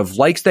the amount of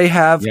likes they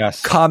have,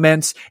 yes,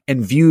 comments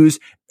and views.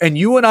 And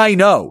you and I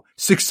know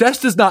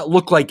success does not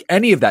look like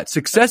any of that.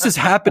 Success is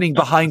happening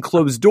behind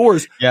closed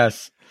doors.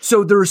 Yes.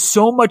 So there's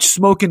so much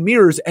smoke and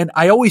mirrors. And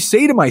I always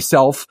say to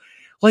myself,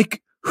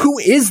 like, who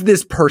is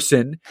this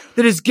person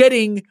that is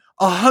getting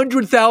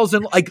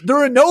 100,000? Like,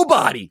 they're a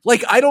nobody.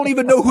 Like, I don't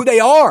even know who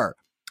they are.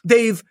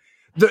 They're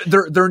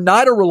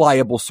not a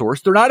reliable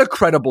source. They're not a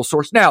credible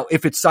source. Now,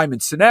 if it's Simon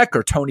Sinek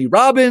or Tony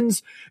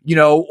Robbins,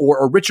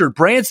 or Richard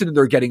Branson, and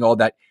they're getting all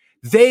that,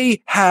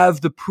 they have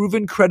the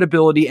proven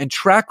credibility and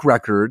track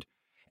record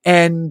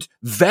and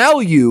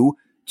value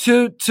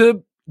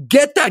to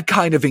get that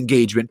kind of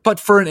engagement. But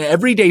for an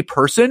everyday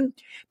person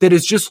that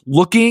is just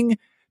looking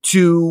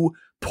to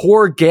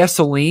pour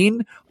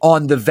gasoline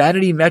on the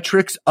vanity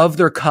metrics of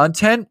their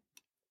content,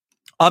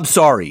 I'm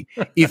sorry.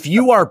 If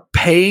you are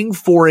paying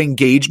for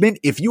engagement,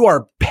 if you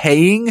are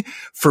paying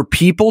for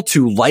people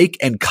to like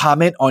and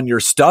comment on your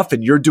stuff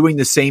and you're doing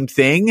the same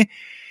thing,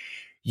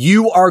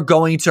 you are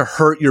going to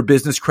hurt your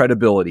business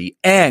credibility.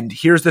 And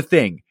here's the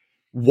thing.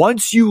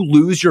 Once you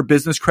lose your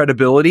business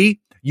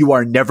credibility, you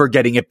are never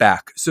getting it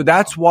back. So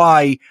that's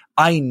why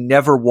I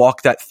never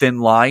walk that thin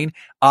line.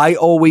 I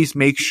always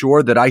make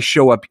sure that I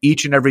show up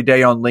each and every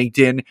day on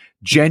LinkedIn,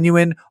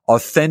 genuine,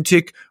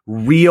 authentic,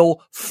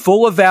 real,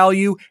 full of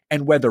value.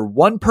 And whether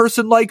one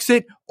person likes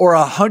it or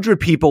 100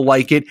 people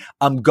like it,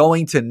 I'm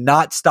going to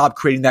not stop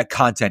creating that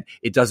content.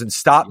 It doesn't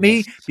stop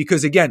me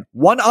because, again,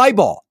 one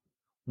eyeball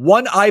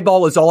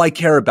is all I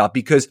care about,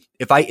 because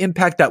if I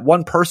impact that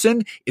one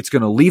person, it's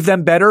going to leave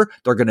them better.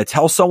 They're going to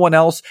tell someone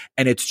else,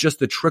 and it's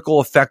just a trickle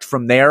effect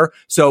from there.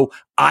 So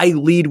I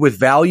lead with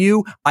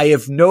value. I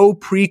have no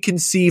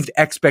preconceived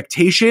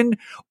expectation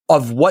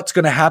of what's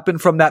going to happen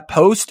from that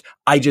post.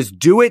 I just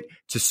do it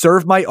to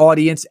serve my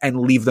audience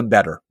and leave them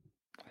better.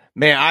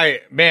 Man,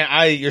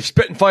 you're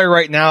spitting fire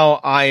right now.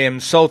 I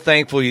am so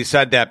thankful you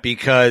said that,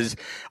 because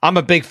I'm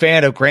a big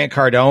fan of Grant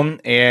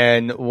Cardone.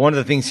 And one of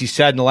the things he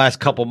said in the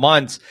last couple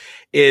months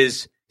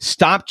is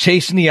stop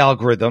chasing the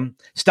algorithm.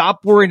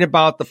 Stop worrying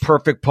about the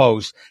perfect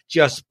post.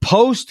 Just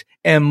post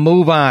and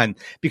move on.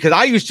 Because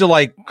I used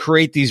to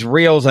create these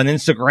reels on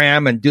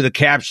Instagram and do the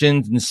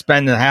captions and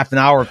spend a half an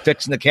hour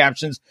fixing the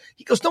captions.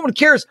 He goes, no one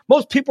cares.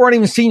 Most people aren't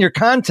even seeing your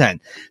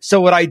content. So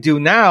what I do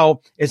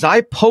now is I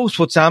post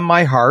what's on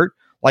my heart.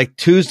 Like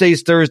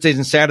Tuesdays, Thursdays,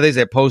 and Saturdays,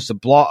 I post a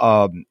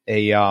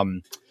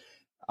podcast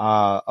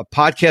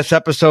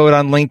episode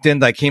on LinkedIn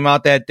that came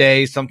out that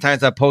day.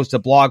 Sometimes I post a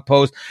blog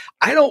post.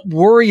 I don't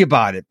worry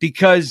about it,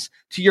 because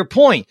to your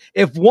point,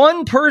 if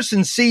one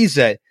person sees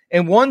it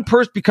and one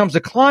person becomes a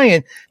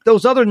client,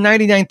 those other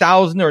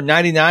 99,000 or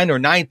 99 or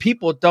 9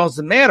 people, it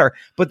doesn't matter.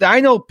 But I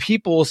know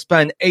people will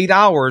spend 8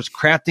 hours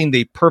crafting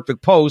the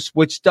perfect post,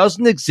 which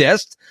doesn't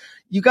exist.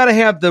 You got to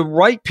have the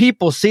right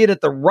people see it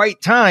at the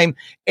right time.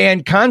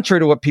 And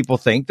contrary to what people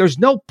think, there's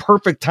no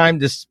perfect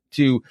time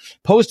to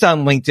post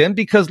on LinkedIn,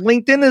 because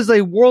LinkedIn is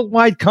a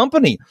worldwide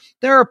company.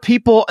 There are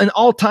people in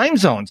all time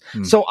zones.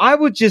 So I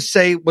would just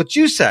say what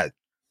you said: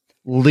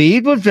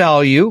 lead with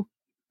value,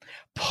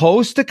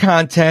 post the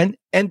content,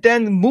 and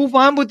then move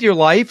on with your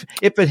life.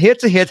 If it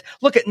hits, it hits.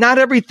 Look, at not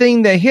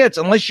everything that hits,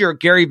 unless you're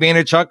Gary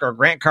Vaynerchuk or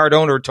Grant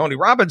Cardone or Tony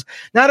Robbins,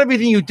 not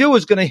everything you do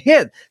is going to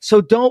hit.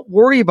 So don't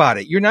worry about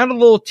it. You're not a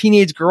little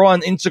teenage girl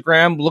on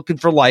Instagram looking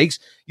for likes.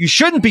 You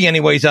shouldn't be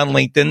anyways on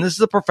LinkedIn. This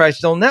is a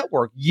professional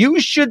network. You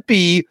should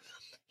be,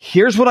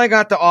 here's what I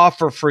got to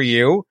offer for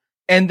you,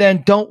 and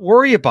then don't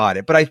worry about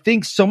it. But I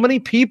think so many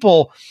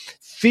people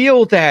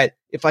feel that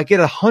if I get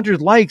 100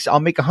 likes, I'll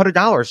make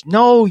 $100.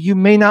 No, you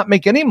may not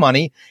make any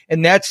money.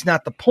 And that's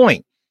not the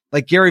point.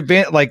 Like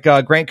Grant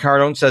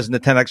Cardone says in the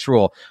 10X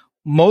rule,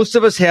 most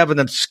of us have an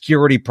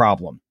obscurity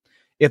problem.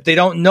 If they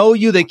don't know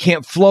you, they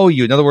can't flow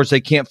you. In other words,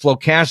 they can't flow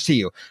cash to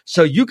you.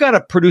 So you got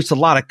to produce a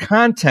lot of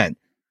content.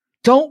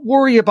 Don't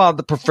worry about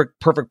the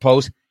perfect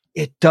post.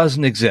 It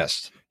doesn't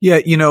exist.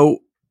 Yeah,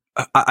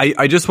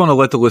 I just want to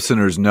let the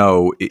listeners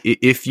know,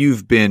 if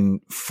you've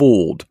been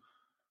fooled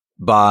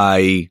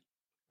by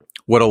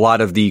what a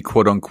lot of the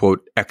quote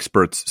unquote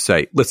experts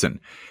say. Listen,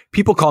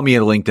 people call me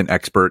a LinkedIn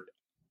expert.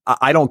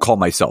 I don't call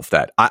myself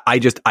that.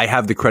 I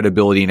have the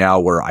credibility now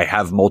where I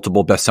have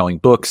multiple best-selling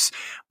books.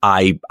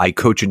 I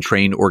coach and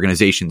train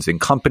organizations and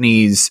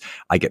companies.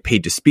 I get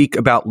paid to speak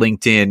about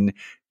LinkedIn.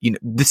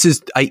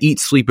 I eat,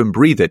 sleep, and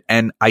breathe it.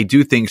 And I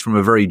do things from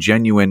a very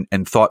genuine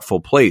and thoughtful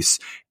place.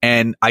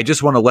 And I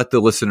just want to let the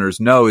listeners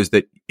know is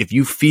that if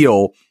you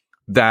feel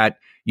that,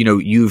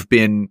 you've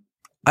been,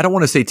 I don't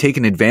want to say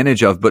taken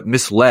advantage of, but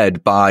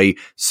misled by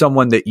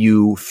someone that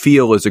you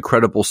feel is a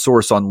credible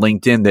source on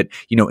LinkedIn, that,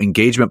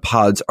 engagement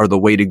pods are the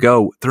way to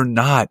go. They're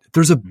not.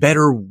 There's a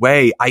better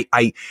way.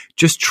 I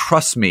just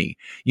trust me.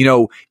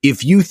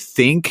 If you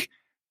think,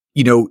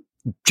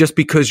 just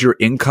because your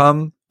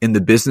income in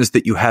the business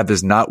that you have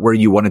is not where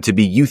you want it to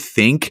be, you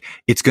think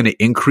it's going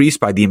to increase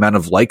by the amount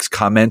of likes,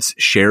 comments,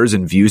 shares,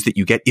 and views that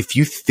you get. If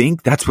you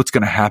think that's what's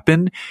going to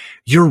happen,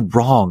 you're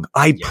wrong.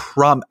 I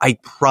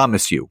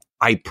promise you.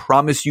 I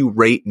promise you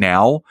right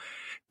now,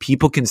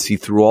 people can see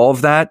through all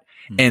of that.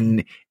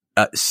 And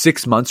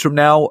 6 months from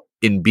now,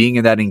 in being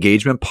in that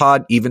engagement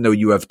pod, even though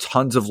you have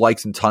tons of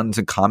likes and tons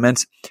of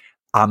comments,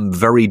 I'm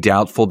very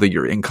doubtful that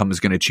your income is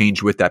going to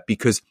change with that,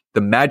 because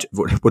the magic,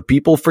 what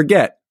people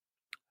forget,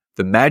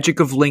 the magic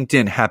of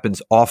LinkedIn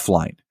happens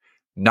offline,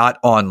 not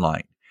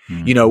online.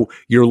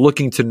 You're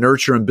looking to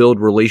nurture and build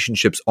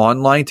relationships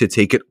online to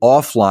take it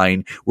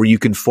offline, where you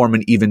can form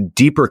an even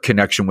deeper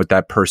connection with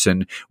that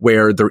person,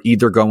 where they're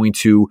either going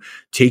to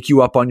take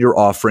you up on your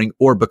offering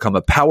or become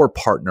a power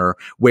partner,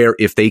 where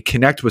if they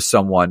connect with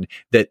someone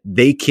that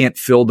they can't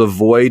fill the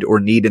void or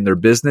need in their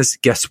business,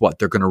 guess what?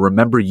 They're going to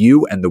remember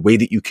you and the way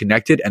that you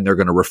connected, and they're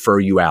going to refer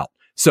you out.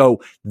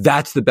 So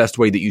that's the best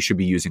way that you should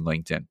be using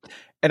LinkedIn.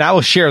 And I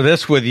will share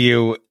this with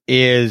you,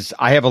 is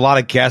I have a lot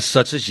of guests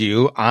such as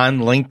you on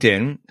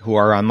LinkedIn who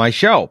are on my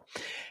show.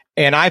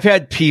 And I've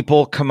had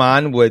people come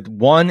on with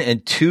 1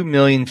 and 2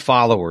 million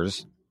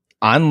followers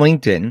on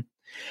LinkedIn.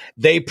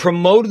 They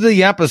promoted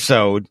the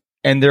episode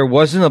and there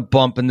wasn't a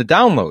bump in the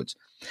downloads.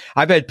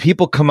 I've had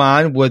people come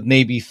on with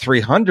maybe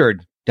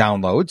 300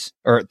 downloads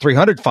or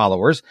 300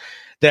 followers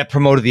that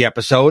promoted the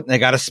episode and they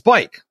got a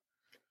spike.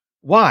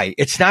 Why?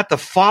 It's not the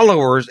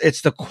followers,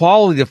 it's the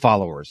quality of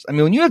followers. I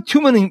mean, when you have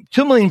 2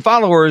 million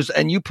followers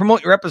and you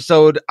promote your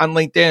episode on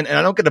LinkedIn and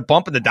I don't get a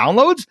bump in the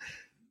downloads,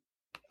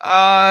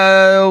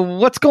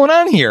 what's going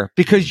on here?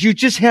 Because you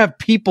just have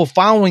people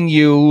following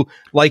you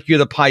like you're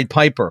the Pied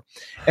Piper.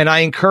 And I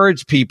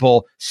encourage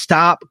people,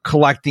 stop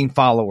collecting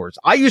followers.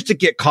 I used to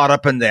get caught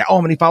up in that. Oh,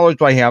 how many followers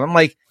do I have? I'm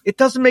like, it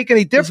doesn't make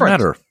any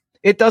difference.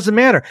 It doesn't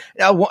matter.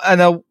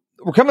 Now,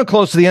 we're coming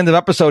close to the end of the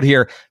episode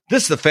here.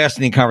 This is a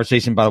fascinating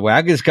conversation, by the way.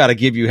 I just got to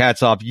give you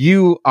hats off.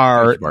 You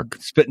are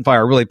spitting fire.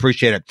 I really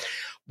appreciate it.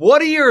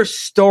 What are your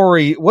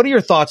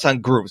thoughts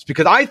on groups?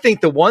 Because I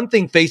think the one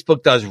thing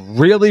Facebook does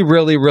really,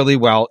 really, really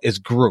well is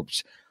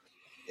groups.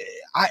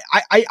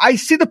 I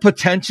see the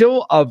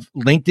potential of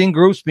LinkedIn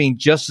groups being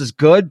just as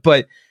good,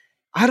 but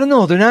I don't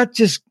know. They're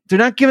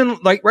not giving,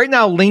 like right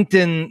now,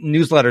 LinkedIn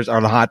newsletters are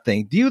the hot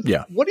thing.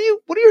 What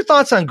are your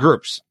thoughts on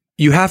groups?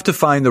 You have to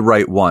find the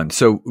right one.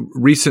 So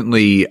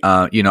recently,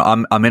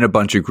 I'm in a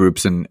bunch of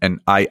groups and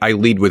I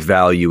lead with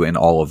value in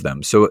all of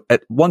them. So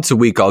once a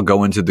week, I'll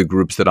go into the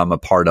groups that I'm a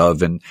part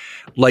of. And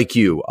like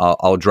you,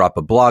 I'll drop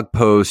a blog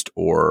post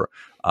or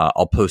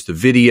I'll post a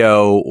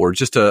video or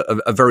just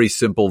a very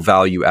simple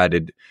value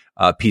added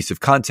piece of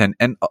content.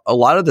 And a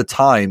lot of the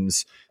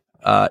times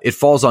it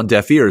falls on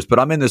deaf ears, but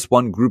I'm in this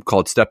one group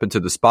called Step Into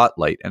the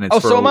Spotlight. And it's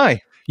so am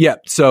I. Yeah.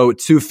 So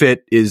Sue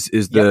Fit is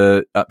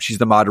the she's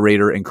the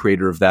moderator and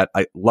creator of that.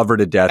 I love her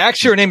to death.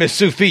 Actually, her name is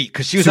Sue Feet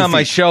because she was on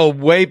my show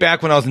way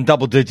back when I was in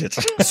double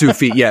digits. Sue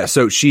Feet. Yeah.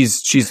 So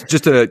she's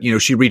just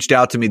she reached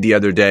out to me the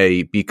other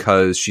day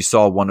because she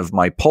saw one of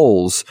my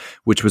polls,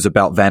 which was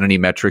about vanity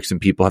metrics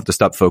and people have to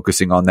stop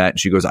focusing on that. And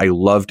she goes, I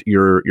loved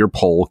your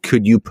poll.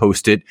 Could you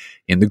post it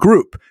in the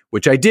group?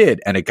 Which I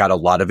did. And it got a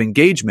lot of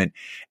engagement.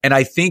 And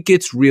I think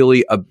it's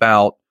really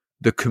about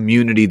the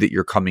community that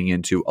you're coming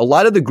into. A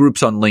lot of the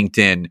groups on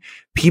LinkedIn,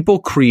 people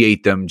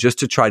create them just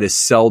to try to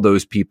sell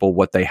those people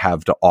what they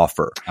have to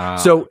offer.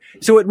 So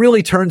it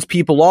really turns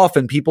people off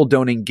and people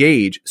don't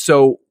engage.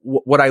 So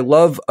what I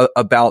love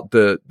about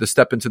the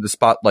Step Into the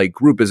Spotlight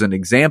group as an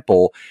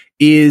example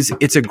is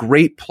it's a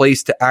great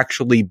place to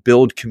actually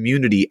build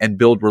community and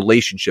build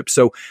relationships.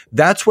 So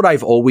that's what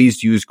I've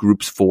always used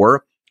groups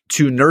for,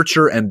 to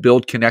nurture and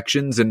build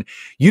connections. And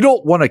you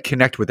don't want to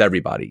connect with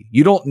everybody.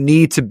 You don't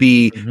need to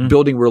be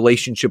building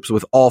relationships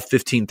with all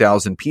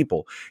 15,000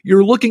 people.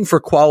 You're looking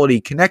for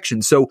quality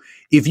connections. So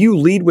if you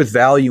lead with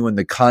value in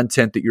the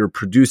content that you're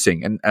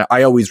producing, and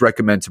I always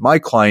recommend to my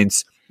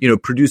clients,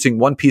 producing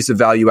one piece of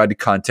value added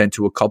content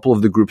to a couple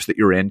of the groups that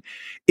you're in,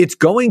 it's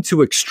going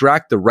to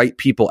extract the right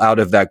people out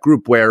of that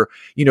group where,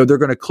 they're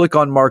going to click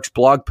on Mark's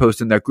blog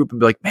post in that group and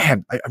be like,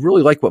 man, I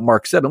really like what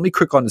Mark said. Let me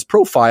click on his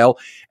profile.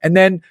 And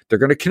then they're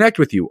going to connect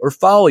with you or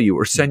follow you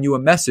or send you a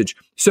message.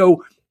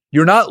 So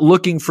you're not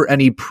looking for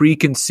any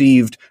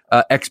preconceived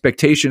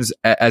expectations,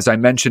 as I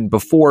mentioned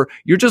before.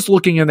 You're just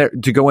looking in there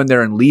to go in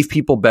there and leave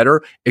people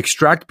better,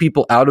 extract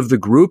people out of the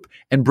group,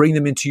 and bring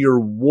them into your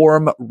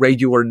warm,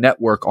 regular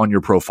network on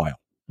your profile.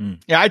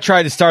 Yeah, I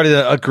tried to start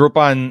a group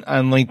on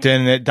LinkedIn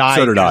and it died.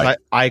 So did I.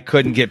 I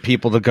couldn't get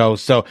people to go.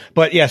 So,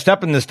 but yeah,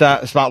 Step in the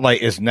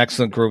Spotlight is an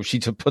excellent group. She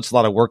puts a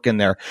lot of work in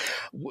there.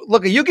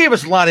 Look, you gave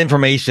us a lot of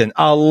information.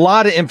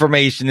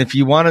 If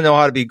you want to know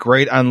how to be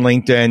great on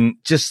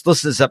LinkedIn, just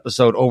listen to this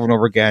episode over and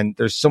over again.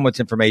 There's so much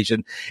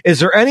information.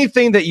 Is there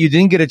anything that you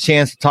didn't get a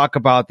chance to talk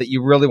about that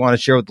you really want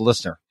to share with the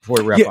listener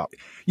before we wrap up?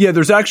 Yeah,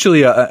 there's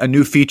actually a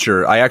new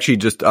feature. I actually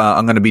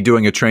I'm going to be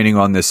doing a training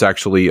on this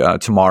actually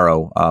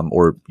tomorrow,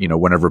 or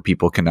whenever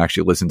people can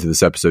actually listen to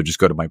this episode. Just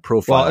go to my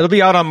profile. Well, it'll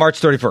be out on March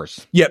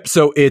 31st. Yep.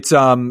 So it's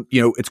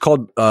it's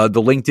called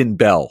the LinkedIn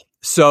Bell.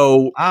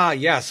 So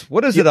yes,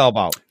 what is it all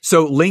about?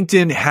 So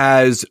LinkedIn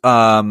has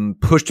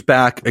pushed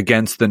back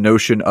against the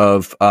notion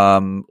of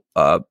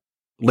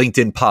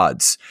LinkedIn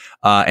pods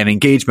and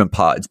engagement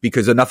pods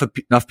because enough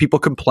people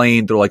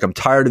complained. They're like, I'm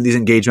tired of these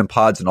engagement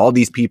pods and all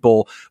these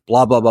people,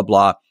 blah, blah, blah,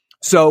 blah.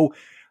 So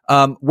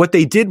what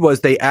they did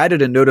was they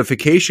added a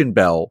notification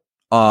bell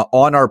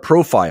on our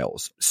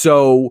profiles.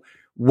 So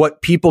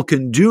what people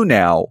can do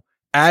now,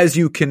 as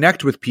you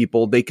connect with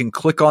people, they can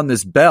click on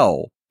this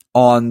bell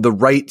on the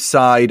right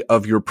side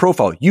of your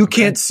profile. You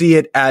can't see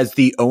it as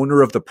the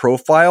owner of the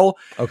profile.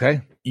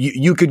 Okay.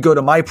 You could go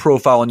to my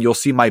profile and you'll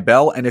see my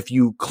bell. And if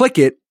you click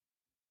it,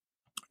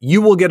 you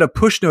will get a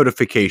push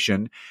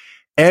notification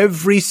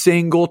every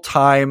single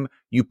time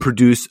you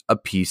produce a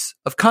piece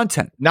of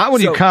content. Not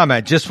when you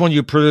comment, just when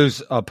you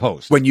produce a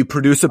post. When you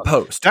produce a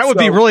post. That would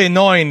be really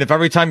annoying if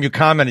every time you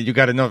commented, you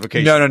got a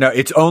notification. No.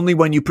 It's only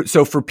when you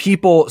so for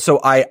people,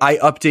 I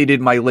updated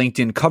my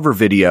LinkedIn cover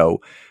video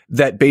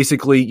that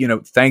basically,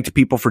 thanked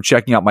people for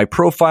checking out my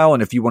profile.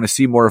 And if you want to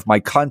see more of my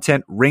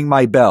content, ring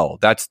my bell.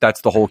 That's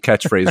the whole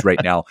catchphrase right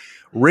now.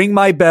 Ring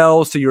my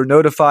bell so you're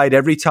notified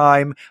every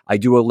time I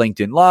do a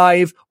LinkedIn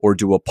Live or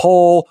do a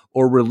poll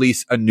or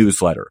release a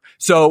newsletter.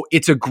 So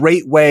it's a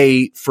great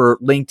way for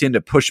LinkedIn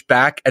to push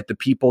back at the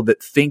people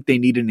that think they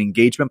need an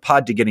engagement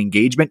pod to get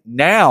engagement.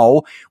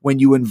 Now, when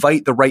you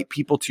invite the right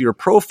people to your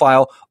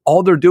profile,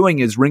 all they're doing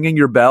is ringing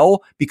your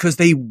bell because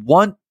they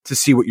want to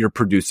see what you're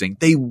producing.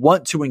 They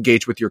want to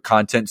engage with your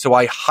content. So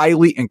I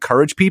highly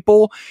encourage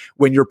people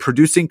when you're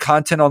producing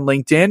content on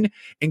LinkedIn,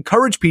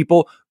 encourage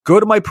people, go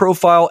to my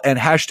profile and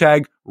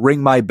hashtag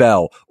ring my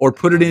bell or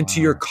put it into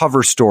your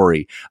cover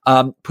story.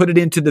 Put it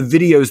into the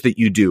videos that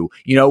you do.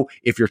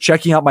 If you're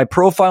checking out my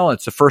profile and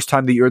it's the first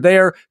time that you're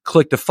there,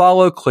 click to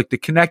follow, click to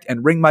connect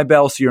and ring my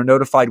bell so you're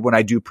notified when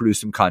I do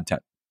produce some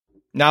content.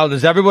 Now,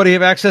 does everybody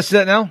have access to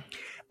that now?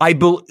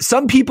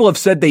 Some people have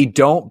said they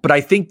don't, but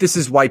I think this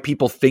is why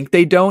people think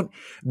they don't.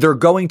 They're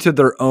going to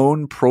their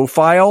own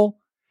profile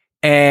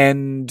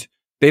and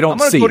they don't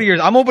see it.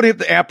 I'm opening up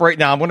the app right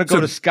now. I'm going to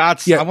go to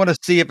Scott's. Yeah. I want to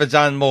see if it's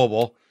on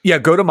mobile. Yeah,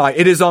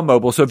 it is on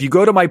mobile. So if you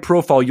go to my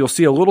profile, you'll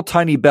see a little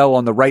tiny bell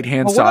on the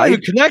right-hand side. Why are you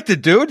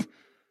connected, dude?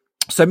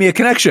 Send me a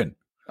connection.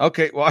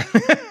 Okay, well,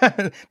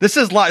 this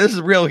is live. This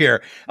is real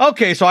here.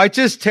 Okay, so I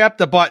just tapped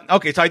the button.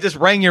 Okay, so I just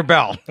rang your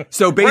bell.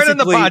 So basically, right in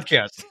the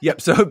podcast. Yep.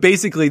 So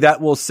basically,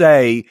 that will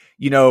say,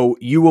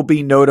 you will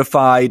be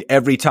notified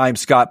every time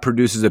Scott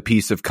produces a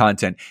piece of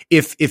content.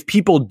 If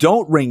people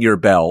don't ring your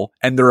bell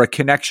and they're a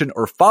connection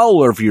or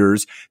follower of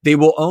yours, they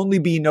will only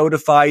be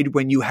notified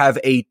when you have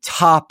a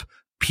top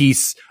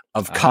piece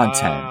of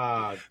content.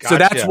 Gotcha. So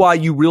that's why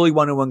you really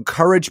want to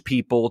encourage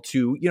people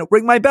to,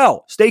 ring my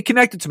bell, stay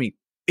connected to me.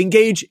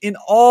 Engage in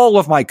all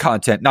of my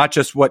content, not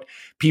just what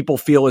people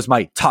feel is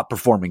my top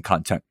performing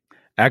content.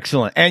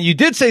 Excellent. And you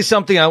did say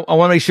something. I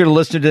want to make sure the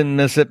listener didn't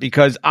miss it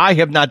because I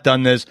have not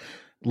done this.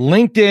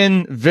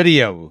 LinkedIn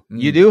video.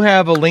 You do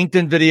have a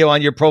LinkedIn video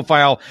on your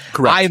profile.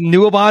 Correct. I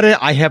knew about it.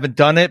 I haven't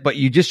done it, but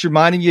you just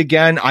reminded me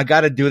again. I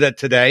got to do that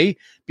today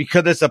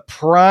because it's a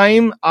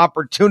prime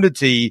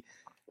opportunity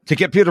to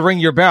get people to ring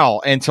your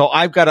bell. And so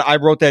I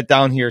wrote that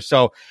down here.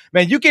 So,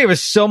 man, you gave us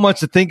so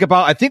much to think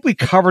about. I think we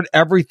covered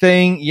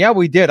everything. Yeah,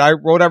 we did. I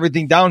wrote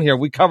everything down here.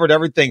 We covered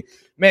everything.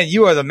 Man,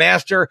 you are the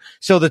master.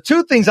 So the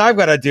two things I've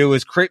got to do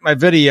is create my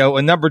video.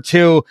 And number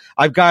two,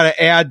 I've got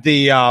to add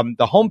the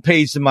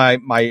homepage to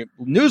my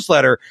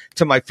newsletter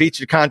to my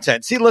featured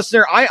content. See,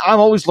 listener, I'm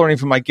always learning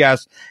from my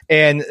guests.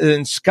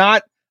 And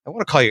Scott, I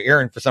want to call you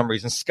Aaron for some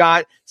reason.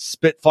 Scott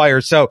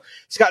Spitfire. So,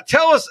 Scott,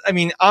 tell us,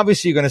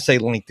 obviously you're going to say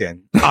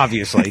LinkedIn,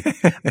 obviously.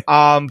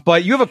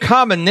 But you have a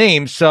common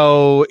name.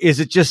 So is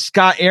it just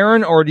Scott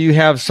Aaron or do you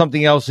have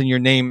something else in your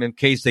name in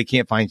case they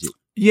can't find you?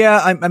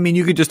 Yeah, I mean,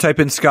 you could just type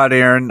in Scott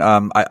Aaron.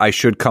 I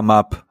should come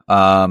up.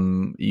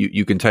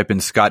 You can type in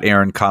Scott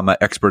Aaron,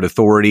 expert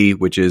authority,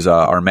 which is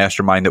our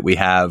mastermind that we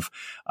have.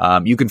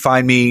 You can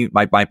find me.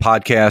 My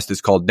podcast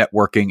is called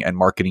Networking and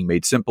Marketing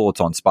Made Simple.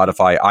 It's on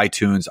Spotify,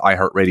 iTunes,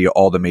 iHeartRadio,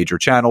 all the major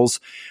channels.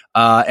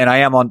 And I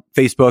am on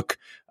Facebook,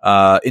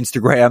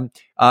 Instagram.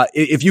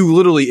 If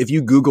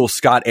you Google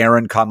Scott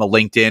Aaron,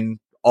 LinkedIn,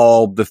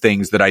 all the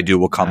things that I do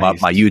will come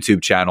up, my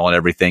YouTube channel and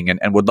everything,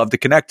 and would love to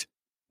connect.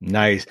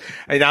 Nice.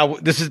 And now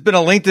this has been a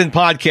LinkedIn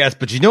podcast,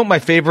 but you know what my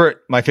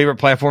favorite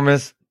platform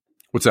is?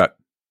 What's that?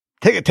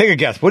 Take a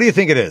guess. What do you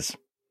think it is?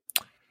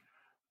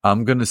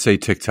 I'm going to say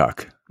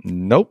TikTok.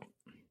 Nope.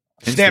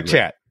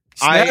 Instagram.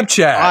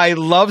 Snapchat. I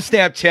love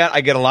Snapchat.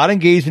 I get a lot of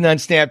engagement on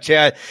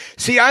Snapchat.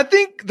 See, I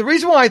think the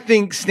reason why I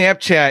think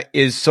Snapchat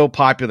is so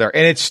popular,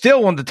 and it's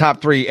still one of the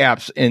top 3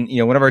 apps in,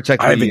 whenever I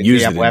check I haven't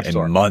used it App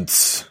Store. In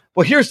months.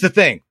 Well, here's the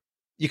thing.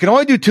 You can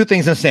only do 2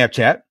 things on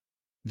Snapchat,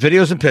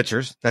 videos and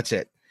pictures. That's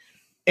it.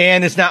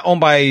 And it's not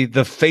owned by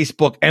the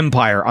Facebook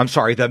empire. I'm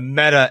sorry, the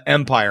Meta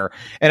empire.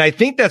 And I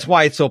think that's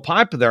why it's so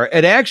popular.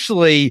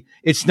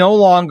 It's no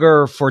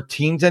longer for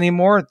teens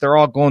anymore. They're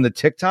all going to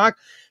TikTok.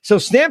 So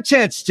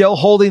Snapchat's still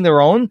holding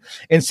their own.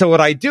 And so what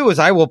I do is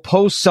I will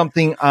post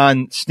something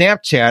on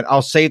Snapchat.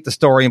 I'll save the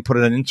story and put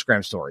it on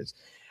Instagram stories.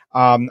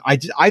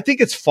 I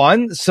think it's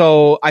fun.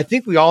 So I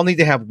think we all need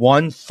to have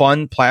one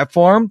fun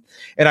platform.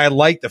 And I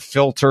like the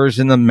filters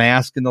and the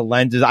mask and the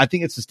lenses. I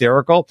think it's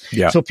hysterical.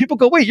 Yeah. So people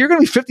go, wait, you're going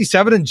to be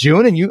 57 in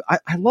June. And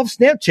I love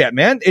Snapchat,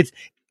 man.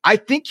 I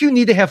think you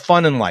need to have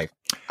fun in life.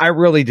 I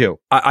really do.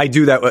 I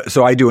do that.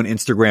 So I do an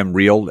Instagram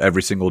reel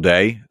every single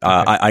day.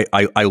 Okay.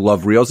 I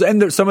love reels,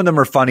 and some of them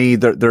are funny.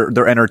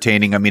 They're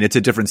entertaining. I mean, it's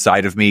a different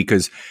side of me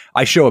because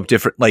I show up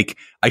different. Like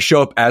I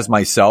show up as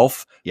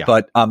myself,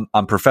 but I'm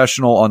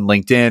professional on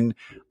LinkedIn.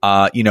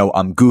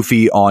 I'm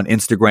goofy on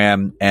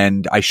Instagram,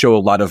 and I show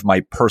a lot of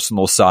my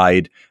personal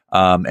side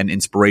and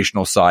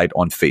inspirational side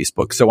on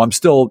Facebook. So I'm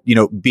still,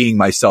 being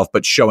myself,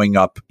 but showing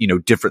up,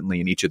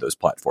 differently in each of those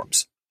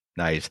platforms.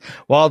 Nice.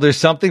 Well, there's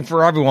something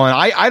for everyone.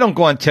 I don't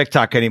go on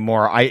TikTok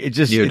anymore.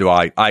 Neither do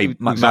I.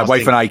 My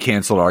wife and I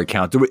canceled our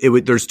account.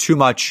 There's too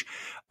much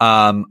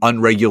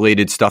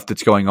unregulated stuff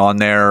that's going on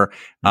there.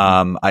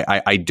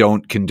 I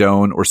don't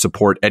condone or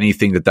support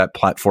anything that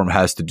platform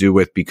has to do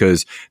with,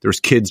 because there's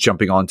kids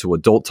jumping onto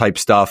adult type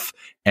stuff.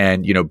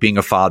 And, being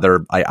a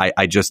father,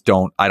 I just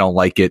don't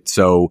like it.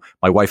 So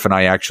my wife and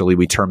I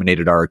we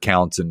terminated our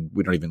accounts, and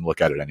we don't even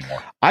look at it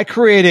anymore. I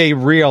create a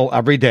reel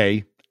every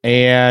day.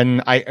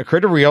 And I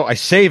create a reel. I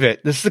save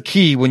it. This is the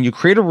key. When you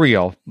create a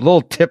reel,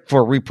 little tip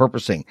for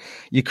repurposing.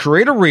 You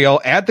create a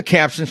reel, add the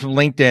captions from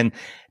LinkedIn.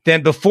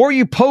 Then before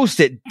you post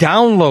it,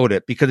 download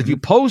it. Because if you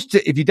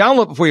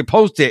download it before you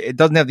post it, it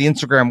doesn't have the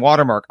Instagram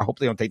watermark. I hope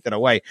they don't take that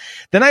away.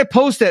 Then I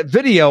post that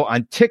video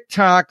on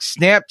TikTok,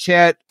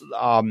 Snapchat,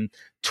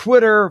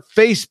 Twitter,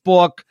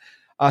 Facebook,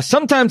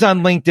 sometimes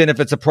on LinkedIn if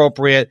it's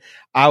appropriate.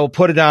 I will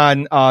put it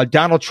on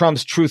Donald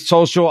Trump's Truth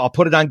Social. I'll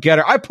put it on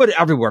Getter. I put it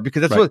everywhere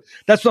because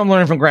that's what I'm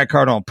learning from Grant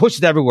Cardone. Push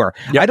it everywhere.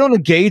 Yep. I don't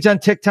engage on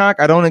TikTok.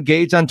 I don't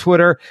engage on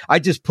Twitter. I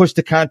just push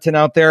the content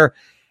out there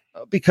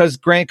because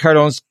Grant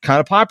Cardone's kind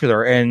of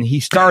popular, and he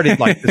started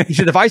like this. He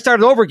said, if I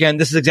started over again,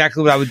 this is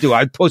exactly what I would do.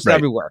 I'd post it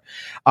everywhere.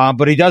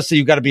 But he does say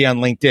you've got to be on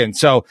LinkedIn.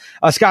 So,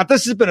 Scott,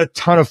 this has been a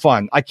ton of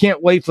fun. I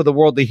can't wait for the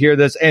world to hear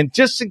this. And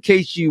just in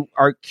case you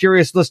are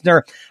curious,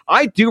 listener,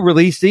 I do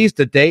release these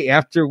the day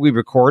after we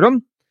record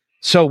them.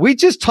 So we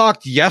just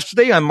talked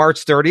yesterday on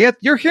March 30th.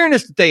 You're hearing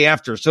this the day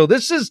after. So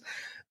this is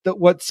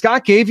what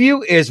Scott gave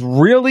you is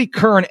really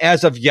current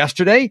as of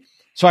yesterday.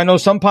 So I know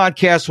some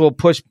podcasts will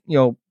push,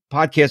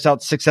 podcasts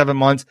out 6-7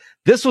 months.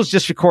 This was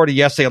just recorded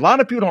yesterday. A lot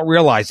of people don't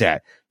realize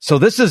that. So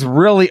this is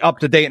really up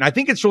to date. And I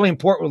think it's really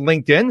important with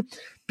LinkedIn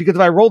because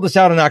if I roll this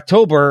out in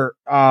October,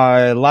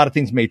 a lot of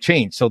things may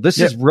change. So this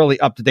is really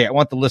up to date. I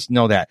want the listener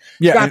to know that.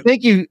 Yeah. Scott,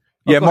 thank you.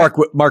 Yeah,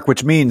 Mark,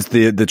 which means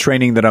the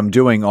training that I'm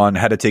doing on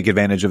how to take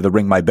advantage of the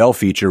Ring My Bell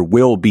feature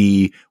will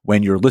be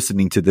when you're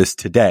listening to this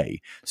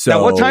today. So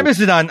now, what time is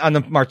it on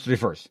the March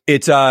 31st?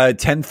 It's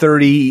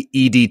 10:30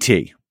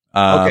 EDT.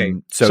 Okay.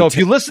 So if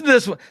you listen to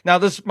this now,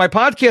 my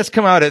podcast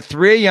come out at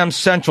 3 a.m.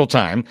 Central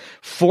Time,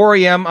 4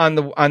 a.m.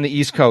 on the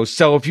East Coast.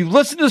 So if you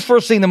listen to this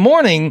first thing in the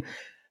morning,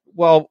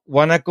 well,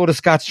 why not go to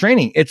Scott's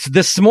training? It's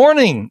this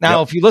morning.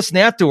 Now, if you listen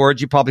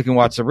afterwards, you probably can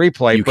watch the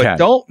replay, but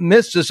don't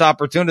miss this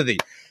opportunity.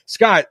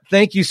 Scott,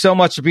 thank you so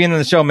much for being on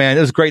the show, man.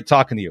 It was great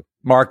talking to you.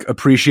 Mark,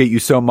 appreciate you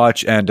so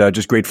much, and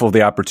just grateful for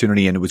the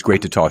opportunity, and it was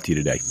great to talk to you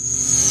today.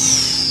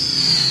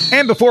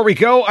 And before we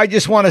go, I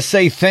just want to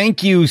say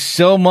thank you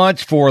so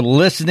much for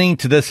listening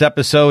to this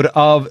episode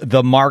of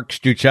the Mark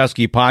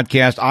Struczewski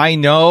podcast. I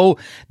know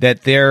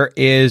that there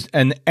is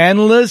an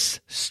endless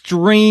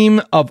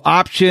stream of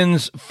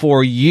options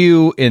for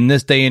you in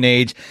this day and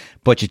age,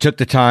 but you took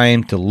the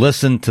time to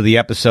listen to the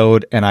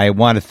episode, and I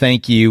want to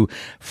thank you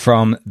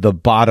from the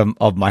bottom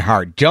of my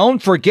heart.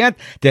 Don't forget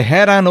to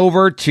head on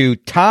over to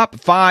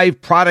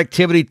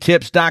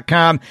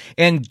top5productivitytips.com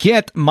and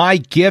get my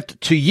gift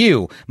to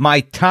you,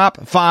 my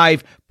top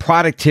 5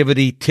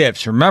 productivity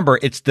tips. Remember,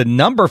 it's the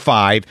number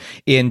 5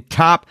 in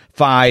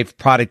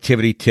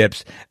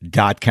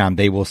top5productivitytips.com.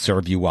 They will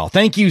serve you well.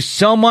 Thank you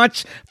so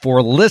much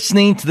for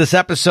listening to this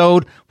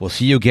episode. We'll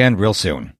see you again real soon.